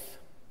faith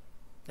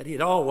that he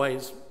had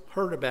always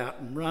heard about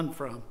and run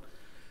from.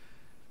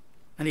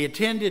 And he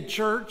attended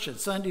church and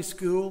Sunday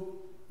school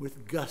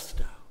with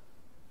gusto.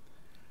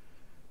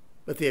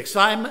 But the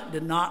excitement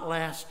did not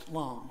last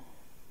long.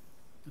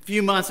 A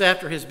few months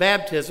after his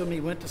baptism,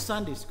 he went to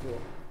Sunday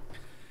school.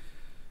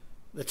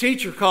 The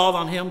teacher called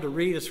on him to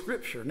read a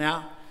scripture.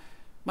 Now,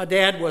 my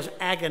dad was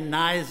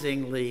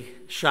agonizingly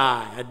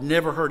shy. I'd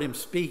never heard him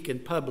speak in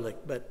public,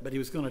 but he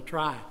was going to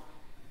try.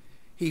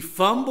 He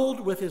fumbled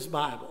with his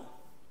Bible,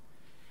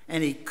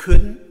 and he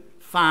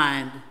couldn't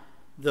find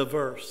the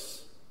verse.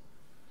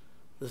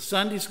 The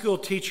Sunday school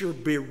teacher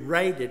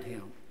berated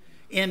him,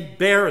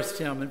 embarrassed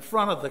him in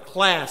front of the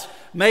class,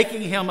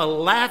 making him a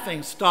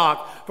laughing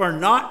stock for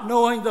not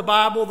knowing the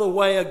Bible the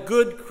way a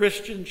good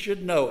Christian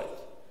should know it.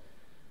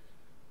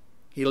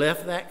 He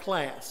left that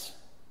class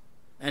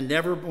and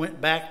never went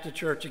back to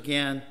church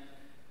again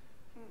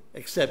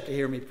except to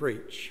hear me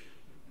preach.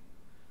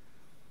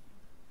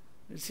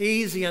 It's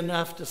easy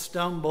enough to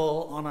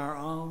stumble on our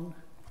own.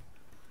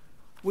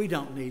 We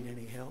don't need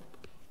any help.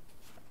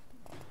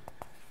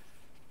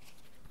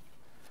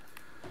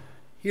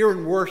 Here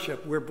in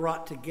worship, we're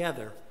brought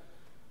together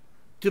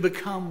to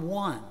become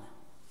one.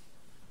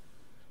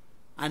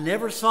 I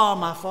never saw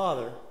my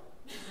father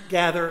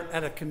gather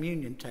at a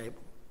communion table.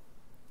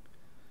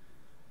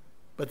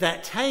 But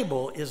that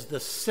table is the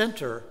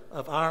center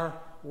of our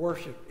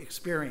worship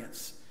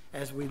experience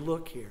as we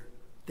look here.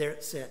 There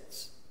it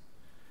sits.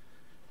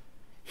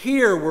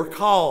 Here we're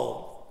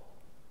called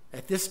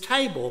at this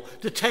table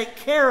to take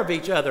care of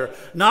each other,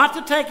 not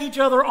to take each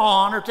other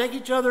on or take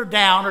each other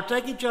down or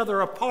take each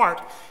other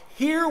apart.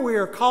 Here we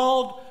are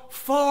called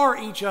for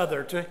each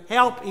other, to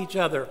help each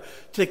other,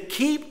 to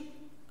keep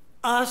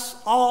us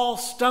all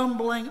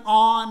stumbling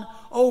on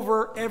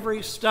over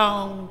every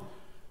stone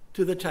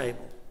to the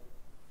table.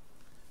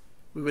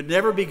 We would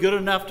never be good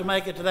enough to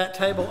make it to that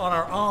table on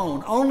our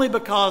own, only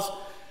because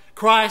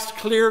Christ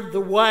cleared the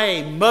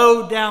way,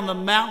 mowed down the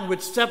mountain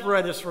which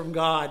separates us from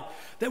God,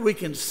 that we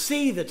can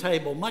see the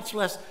table, much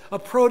less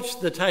approach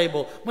the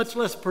table, much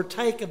less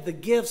partake of the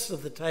gifts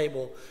of the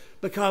table,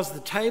 because the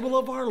table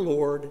of our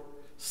Lord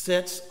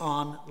sits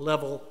on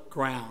level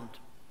ground.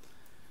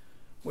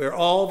 We're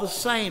all the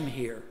same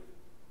here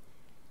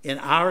in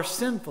our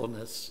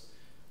sinfulness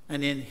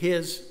and in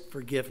His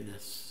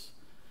forgiveness.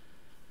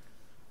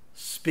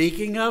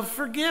 Speaking of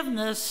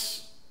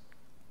forgiveness,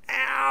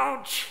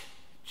 ouch!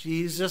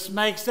 Jesus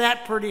makes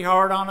that pretty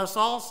hard on us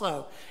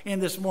also in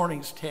this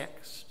morning's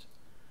text.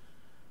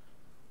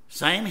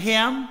 Same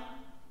hymn,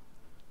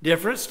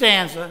 different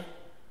stanza.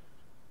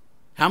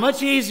 How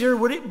much easier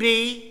would it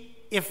be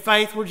if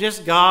faith were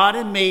just God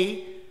and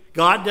me?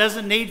 God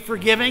doesn't need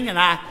forgiving, and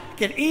I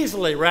can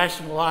easily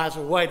rationalize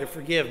a way to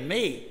forgive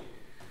me.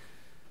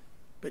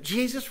 But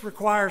Jesus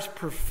requires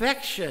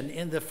perfection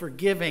in the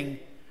forgiving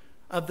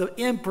of the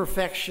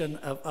imperfection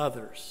of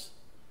others.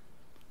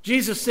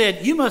 Jesus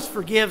said, you must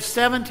forgive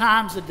 7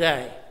 times a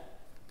day,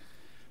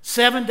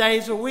 7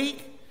 days a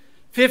week,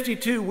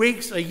 52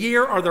 weeks a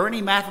year. Are there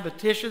any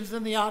mathematicians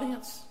in the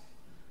audience?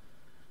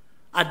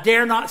 I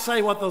dare not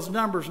say what those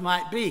numbers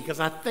might be because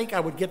I think I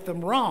would get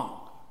them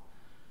wrong.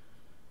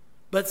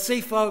 But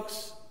see,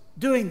 folks,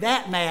 doing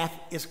that math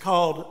is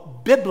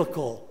called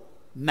biblical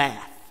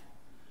math.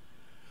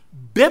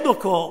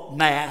 Biblical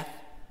math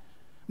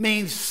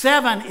means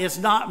 7 is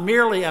not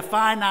merely a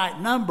finite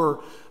number,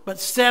 but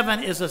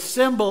 7 is a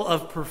symbol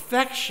of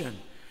perfection.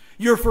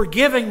 Your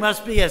forgiving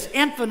must be as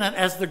infinite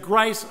as the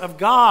grace of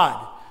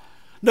God.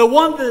 No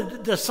wonder the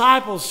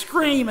disciples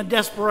scream in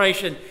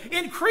desperation,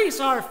 increase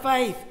our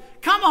faith.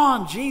 Come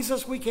on,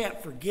 Jesus, we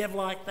can't forgive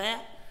like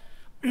that.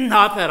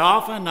 Not that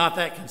often, not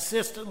that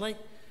consistently.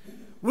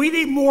 We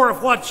need more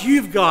of what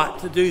you've got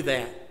to do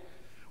that.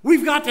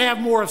 We've got to have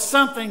more of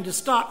something to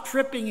stop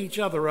tripping each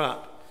other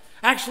up,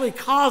 actually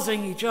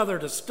causing each other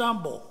to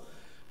stumble.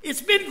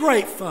 It's been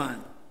great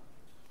fun,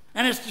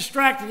 and it's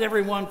distracted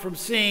everyone from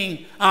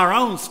seeing our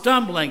own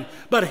stumbling.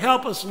 But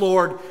help us,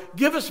 Lord.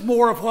 Give us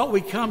more of what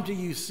we come to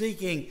you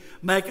seeking.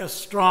 Make us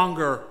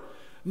stronger.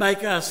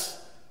 Make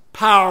us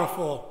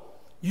powerful.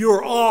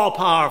 you're all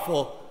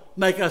powerful,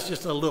 make us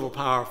just a little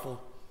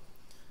powerful.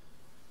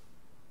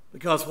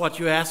 Because what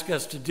you ask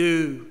us to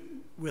do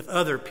with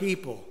other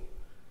people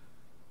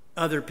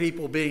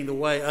being the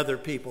way other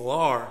people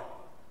are,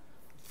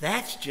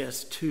 that's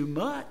just too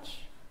much.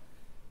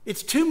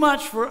 It's too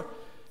much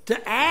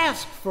to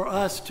ask for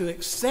us to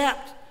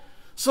accept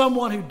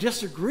someone who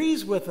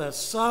disagrees with us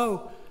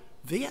so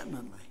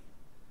vehemently.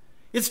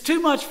 It's too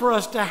much for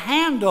us to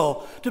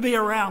handle, to be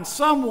around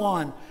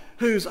someone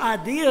whose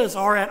ideas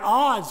are at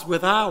odds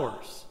with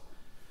ours.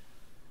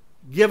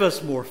 Give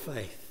us more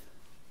faith.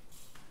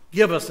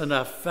 Give us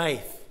enough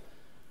faith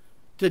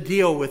to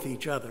deal with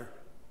each other.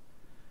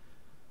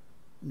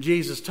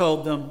 Jesus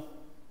told them,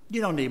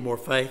 you don't need more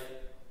faith.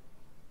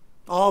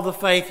 All the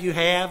faith you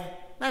have,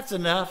 that's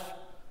enough,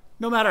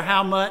 no matter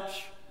how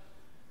much.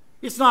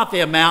 It's not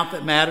the amount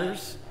that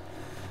matters.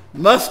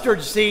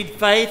 Mustard seed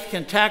faith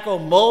can tackle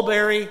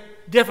mulberry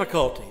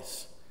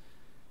difficulties.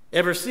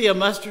 Ever see a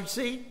mustard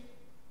seed?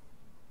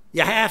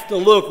 You have to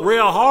look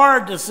real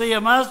hard to see a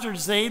mustard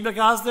seed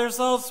because they're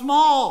so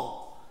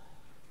small.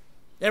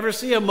 Ever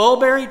see a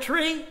mulberry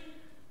tree?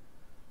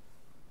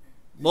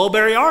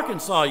 Mulberry,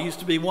 Arkansas used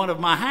to be one of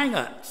my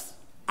hang-ups.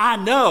 I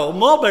know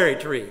mulberry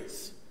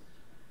trees.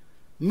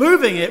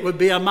 Moving it would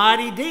be a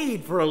mighty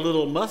deed for a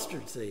little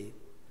mustard seed.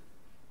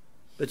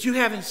 But you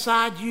have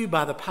inside you,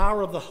 by the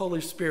power of the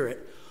Holy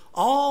Spirit,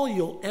 all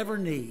you'll ever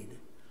need,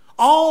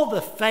 all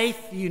the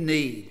faith you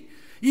need.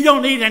 You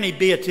don't need any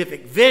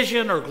beatific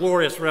vision or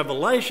glorious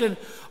revelation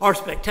or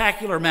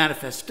spectacular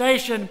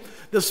manifestation.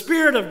 The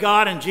Spirit of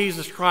God in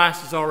Jesus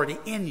Christ is already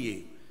in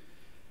you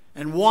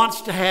and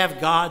wants to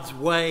have God's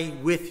way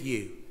with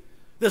you.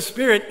 The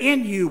Spirit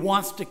in you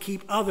wants to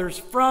keep others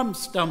from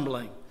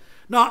stumbling,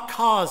 not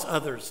cause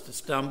others to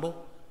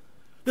stumble.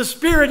 The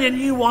Spirit in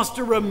you wants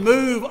to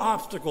remove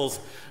obstacles,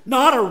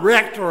 not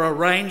erect or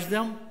arrange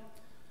them.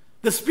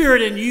 The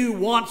Spirit in you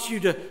wants you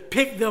to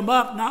pick them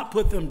up, not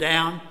put them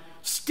down,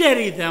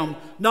 steady them,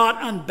 not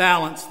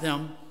unbalance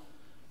them.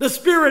 The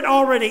Spirit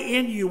already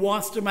in you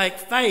wants to make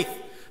faith,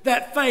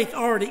 that faith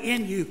already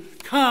in you,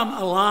 come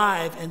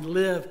alive and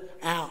live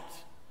out.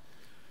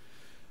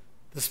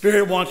 The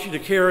Spirit wants you to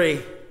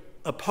carry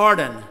a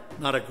pardon,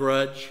 not a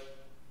grudge,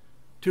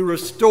 to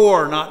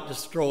restore, not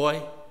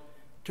destroy,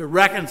 to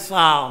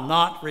reconcile,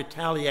 not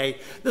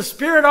retaliate. The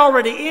Spirit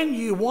already in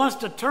you wants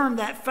to turn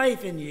that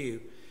faith in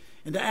you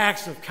into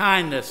acts of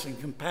kindness and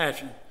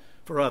compassion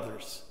for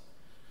others.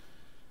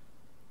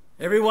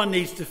 Everyone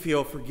needs to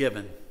feel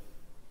forgiven.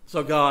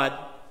 So God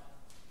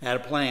had a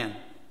plan.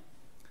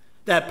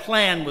 That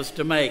plan was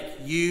to make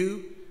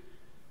you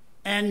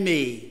and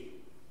me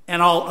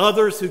and all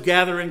others who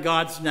gather in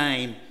God's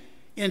name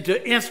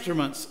into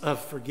instruments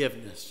of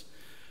forgiveness.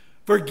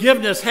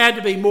 Forgiveness had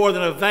to be more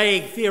than a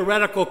vague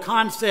theoretical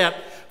concept.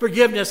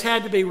 Forgiveness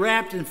had to be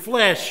wrapped in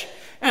flesh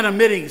and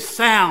emitting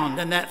sound,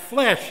 and that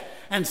flesh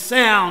and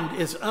sound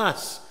is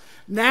us.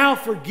 Now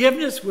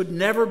forgiveness would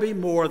never be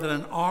more than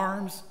an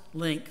arm's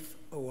length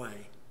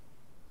away.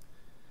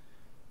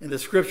 In the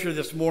scripture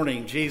this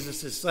morning,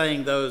 Jesus is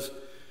saying those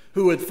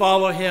who would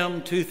follow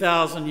him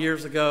 2,000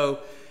 years ago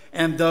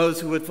and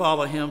those who would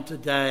follow him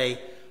today,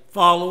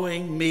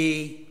 following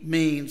me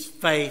means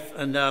faith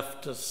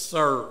enough to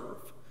serve.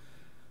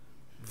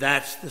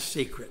 That's the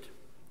secret.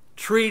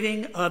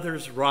 Treating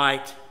others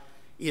right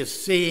is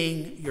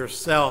seeing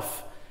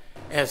yourself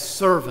as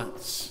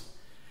servants.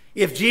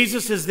 If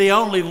Jesus is the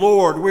only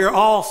Lord, we're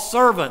all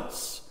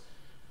servants.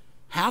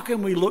 How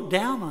can we look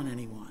down on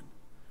anyone?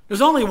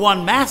 There's only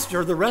one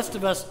master. The rest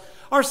of us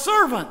are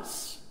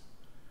servants.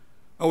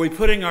 Are we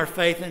putting our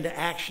faith into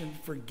action,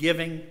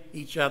 forgiving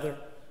each other?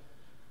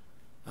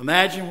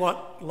 Imagine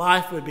what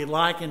life would be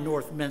like in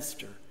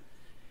Northminster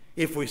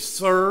if we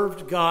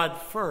served God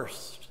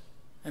first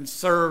and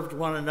served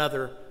one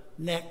another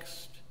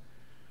next.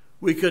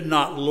 We could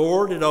not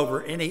lord it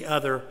over any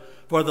other,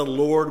 for the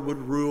Lord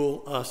would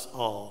rule us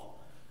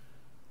all.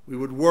 We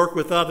would work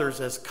with others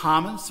as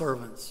common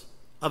servants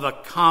of a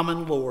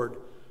common Lord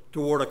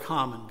toward a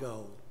common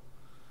goal.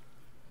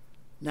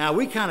 Now,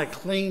 we kind of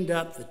cleaned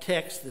up the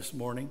text this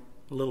morning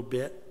a little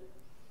bit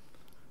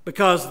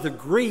because the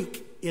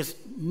Greek is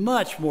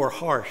much more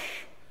harsh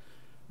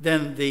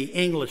than the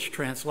English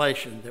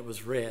translation that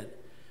was read.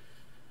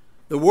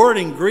 The word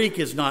in Greek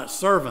is not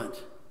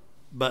servant,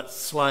 but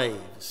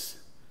slaves.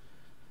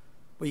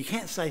 Well, you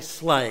can't say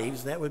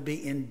slaves. That would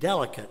be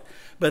indelicate.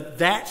 But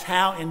that's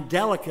how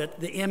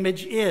indelicate the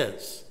image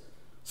is.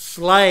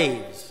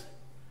 Slaves.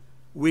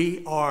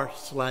 We are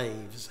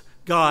slaves.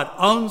 God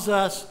owns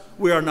us.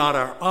 We are not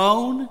our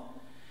own.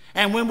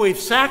 And when we've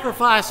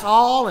sacrificed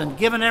all and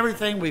given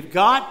everything we've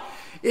got,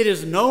 it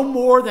is no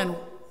more than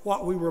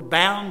what we were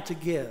bound to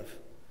give.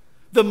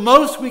 The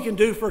most we can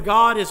do for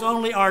God is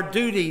only our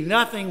duty,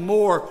 nothing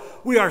more.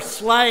 We are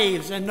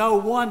slaves, and no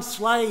one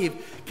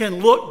slave can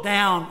look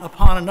down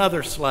upon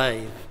another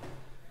slave.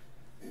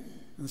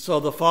 And so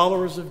the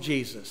followers of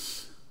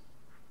Jesus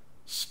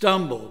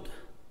stumbled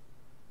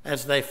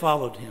as they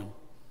followed him.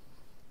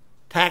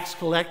 Tax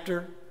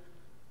collector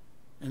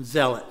and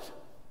zealot.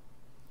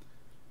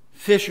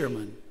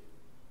 fisherman,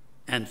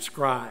 and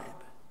scribe.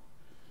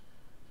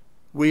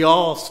 We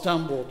all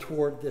stumble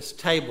toward this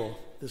table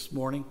this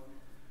morning.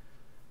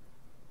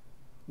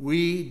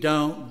 We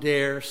don't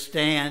dare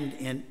stand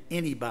in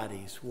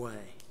anybody's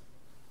way.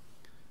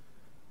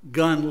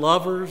 Gun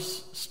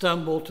lovers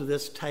stumble to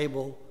this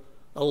table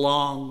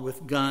along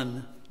with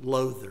gun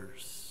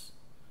loathers.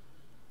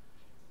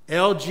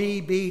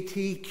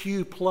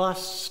 LGBTQ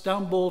plus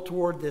stumble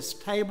toward this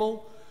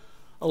table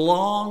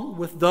along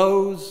with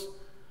those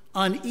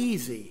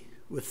uneasy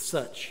with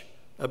such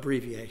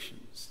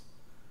abbreviations.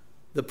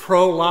 The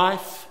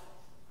pro-life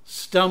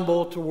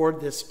stumble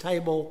toward this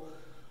table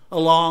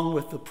along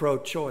with the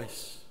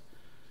pro-choice.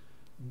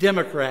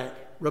 Democrat,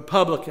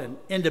 Republican,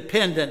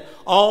 Independent,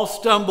 all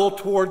stumble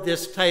toward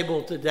this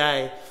table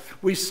today.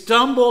 We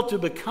stumble to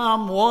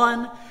become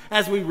one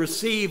as we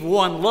receive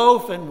one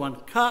loaf and one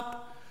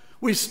cup.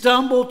 We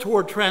stumble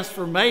toward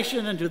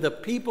transformation into the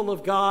people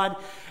of God,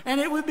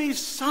 and it would be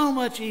so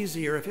much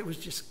easier if it was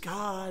just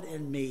God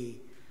and me.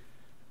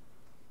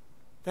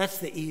 That's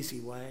the easy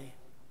way,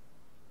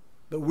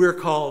 but we're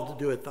called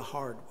to do it the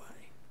hard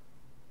way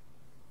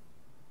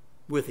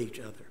with each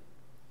other.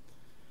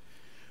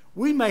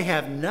 We may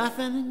have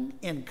nothing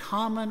in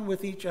common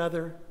with each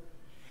other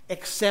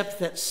except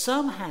that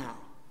somehow,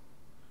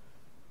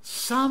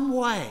 some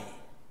way,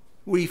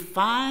 we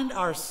find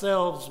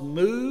ourselves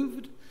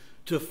moved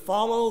to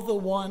follow the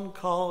one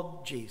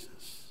called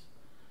Jesus.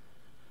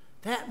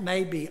 That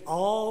may be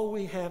all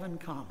we have in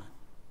common.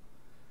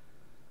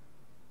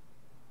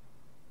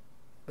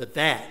 But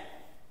that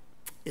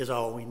is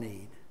all we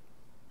need.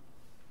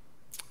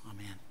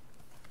 Amen.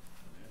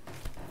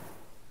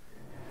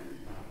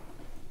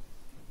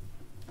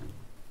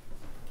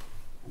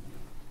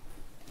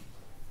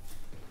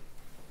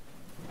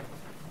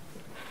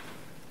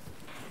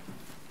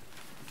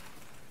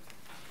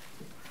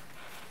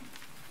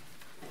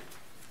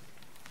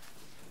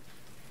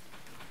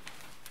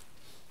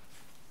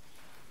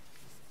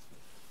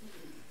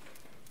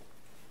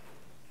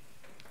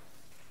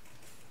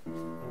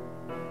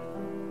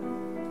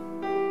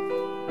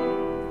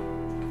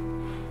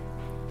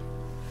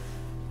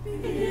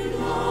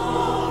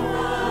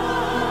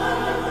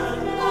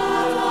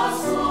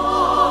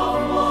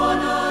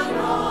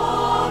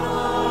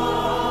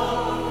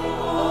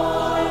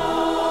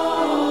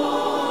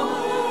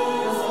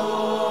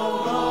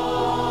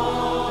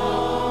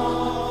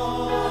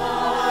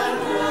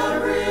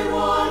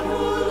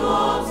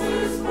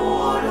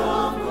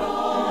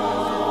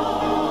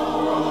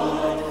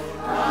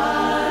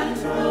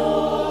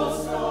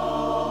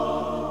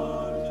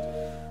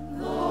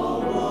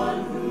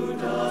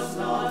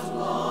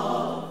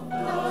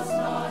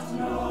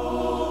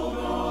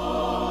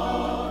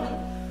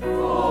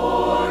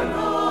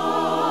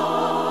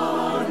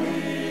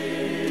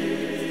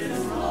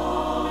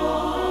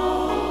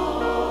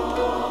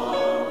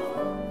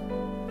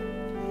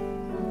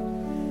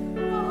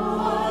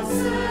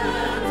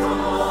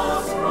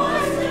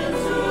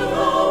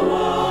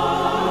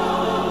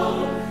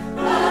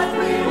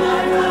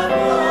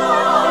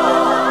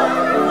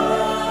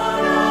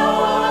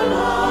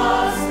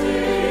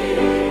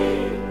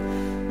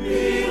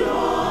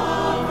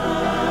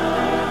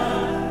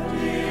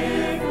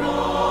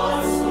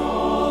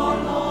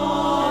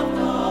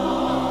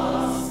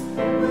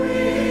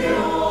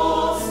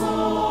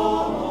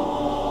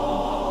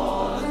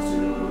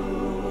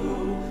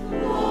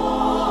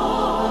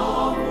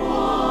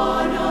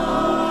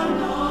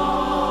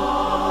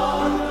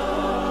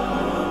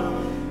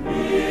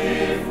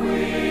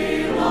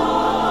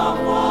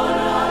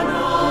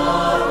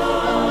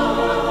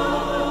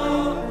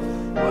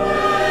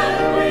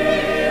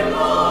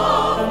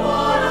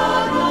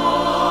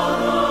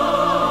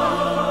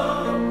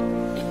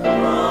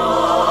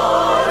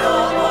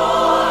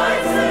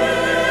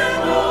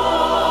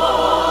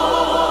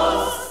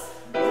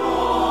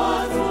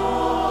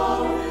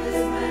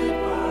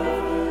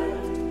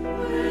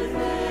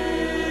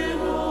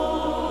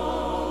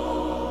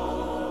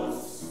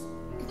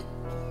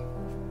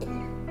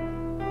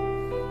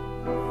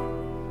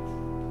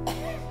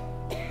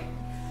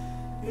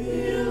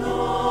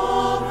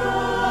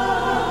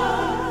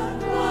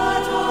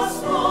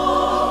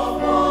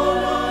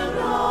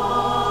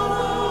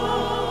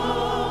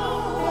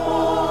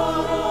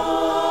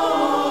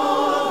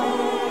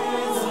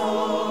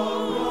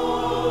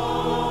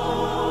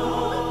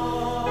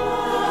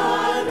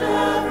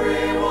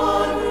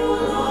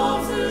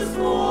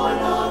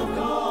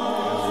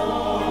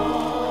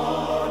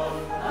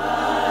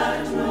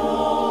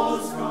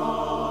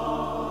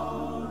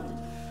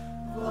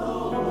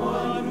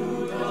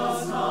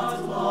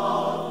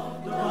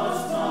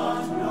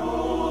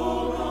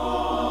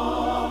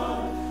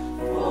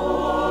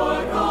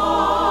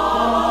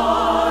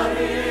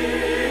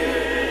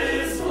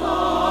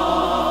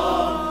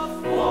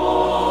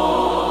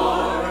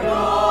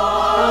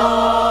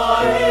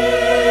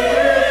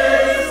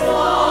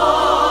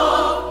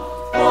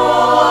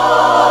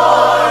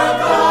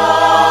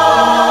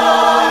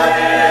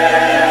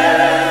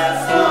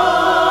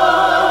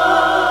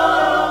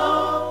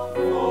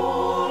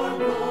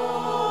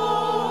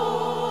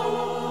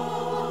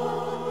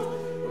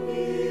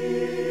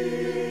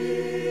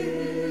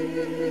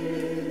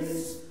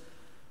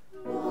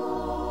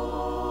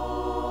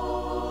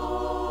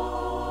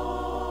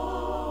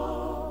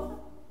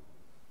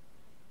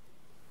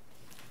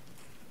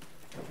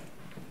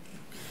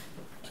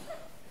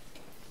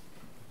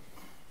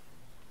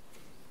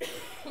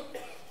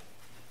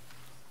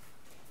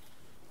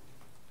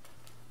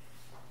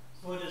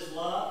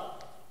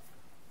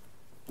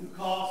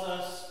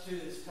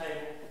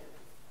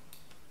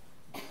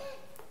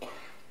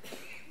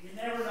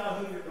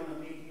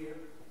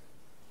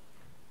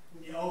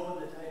 when you open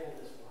the table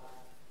this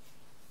wide.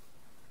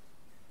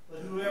 But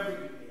whoever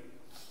you be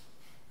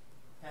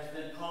has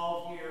been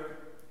called here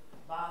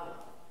by love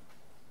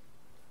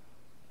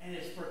and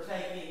is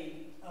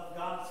partaking of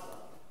God's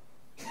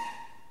love,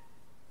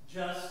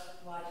 just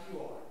like you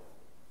are.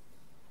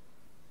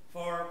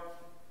 For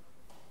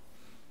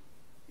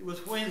it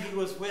was when he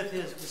was with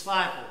his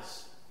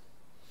disciples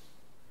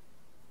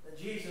that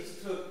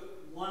Jesus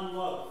took one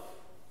loaf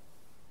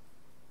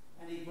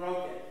and he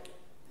broke it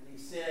and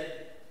he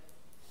said,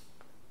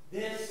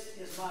 "This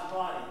is my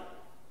body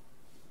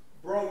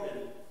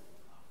broken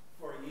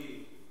for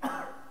you."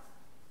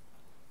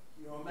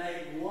 You are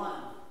made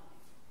one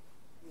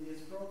in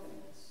his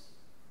brokenness,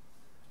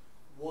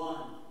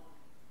 one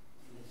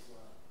in his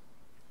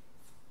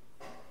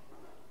love.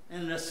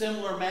 And in a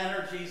similar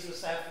manner,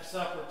 Jesus, after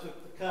supper,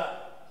 took the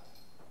cup.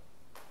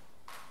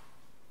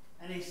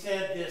 And he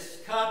said,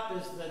 "This cup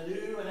is the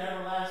new and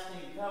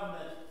everlasting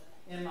covenant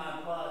in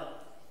my blood.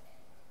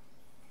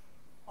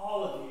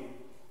 All of you,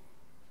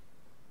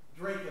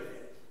 drink of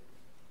it.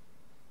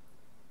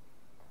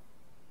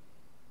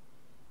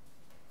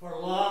 For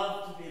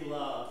love to be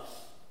loved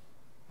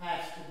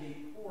has to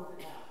be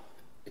poured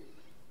out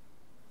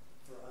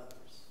for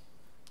others."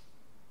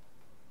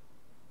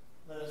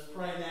 Let us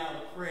pray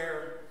now the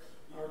prayer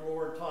our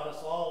Lord taught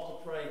us all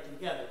to pray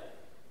together,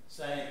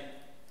 saying,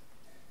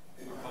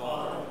 "Our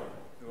Father,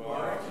 who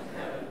art in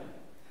heaven,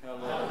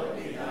 hallowed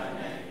be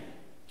thy name.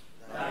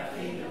 Thy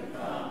kingdom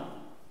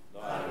come,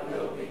 thy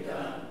will be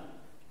done,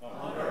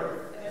 on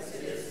earth as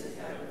it is in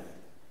heaven.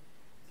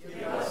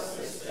 Give us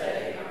this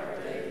day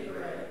our daily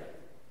bread,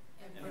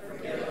 and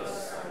forgive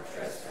us our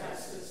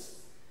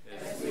trespasses,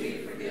 as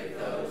we forgive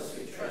those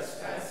who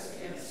trespass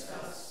against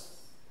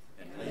us.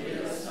 And lead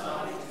us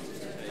not into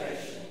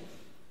temptation,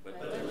 but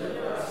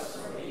deliver us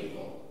from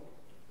evil.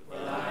 For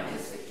thine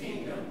is the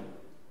kingdom,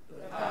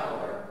 the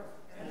power,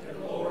 and the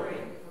glory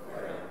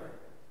forever.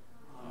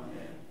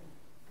 Amen."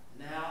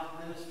 Now,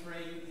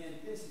 ministering in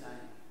his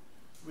name,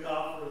 we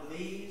offer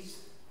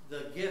these,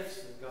 the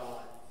gifts of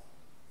God,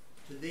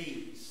 to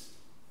these,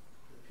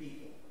 the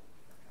people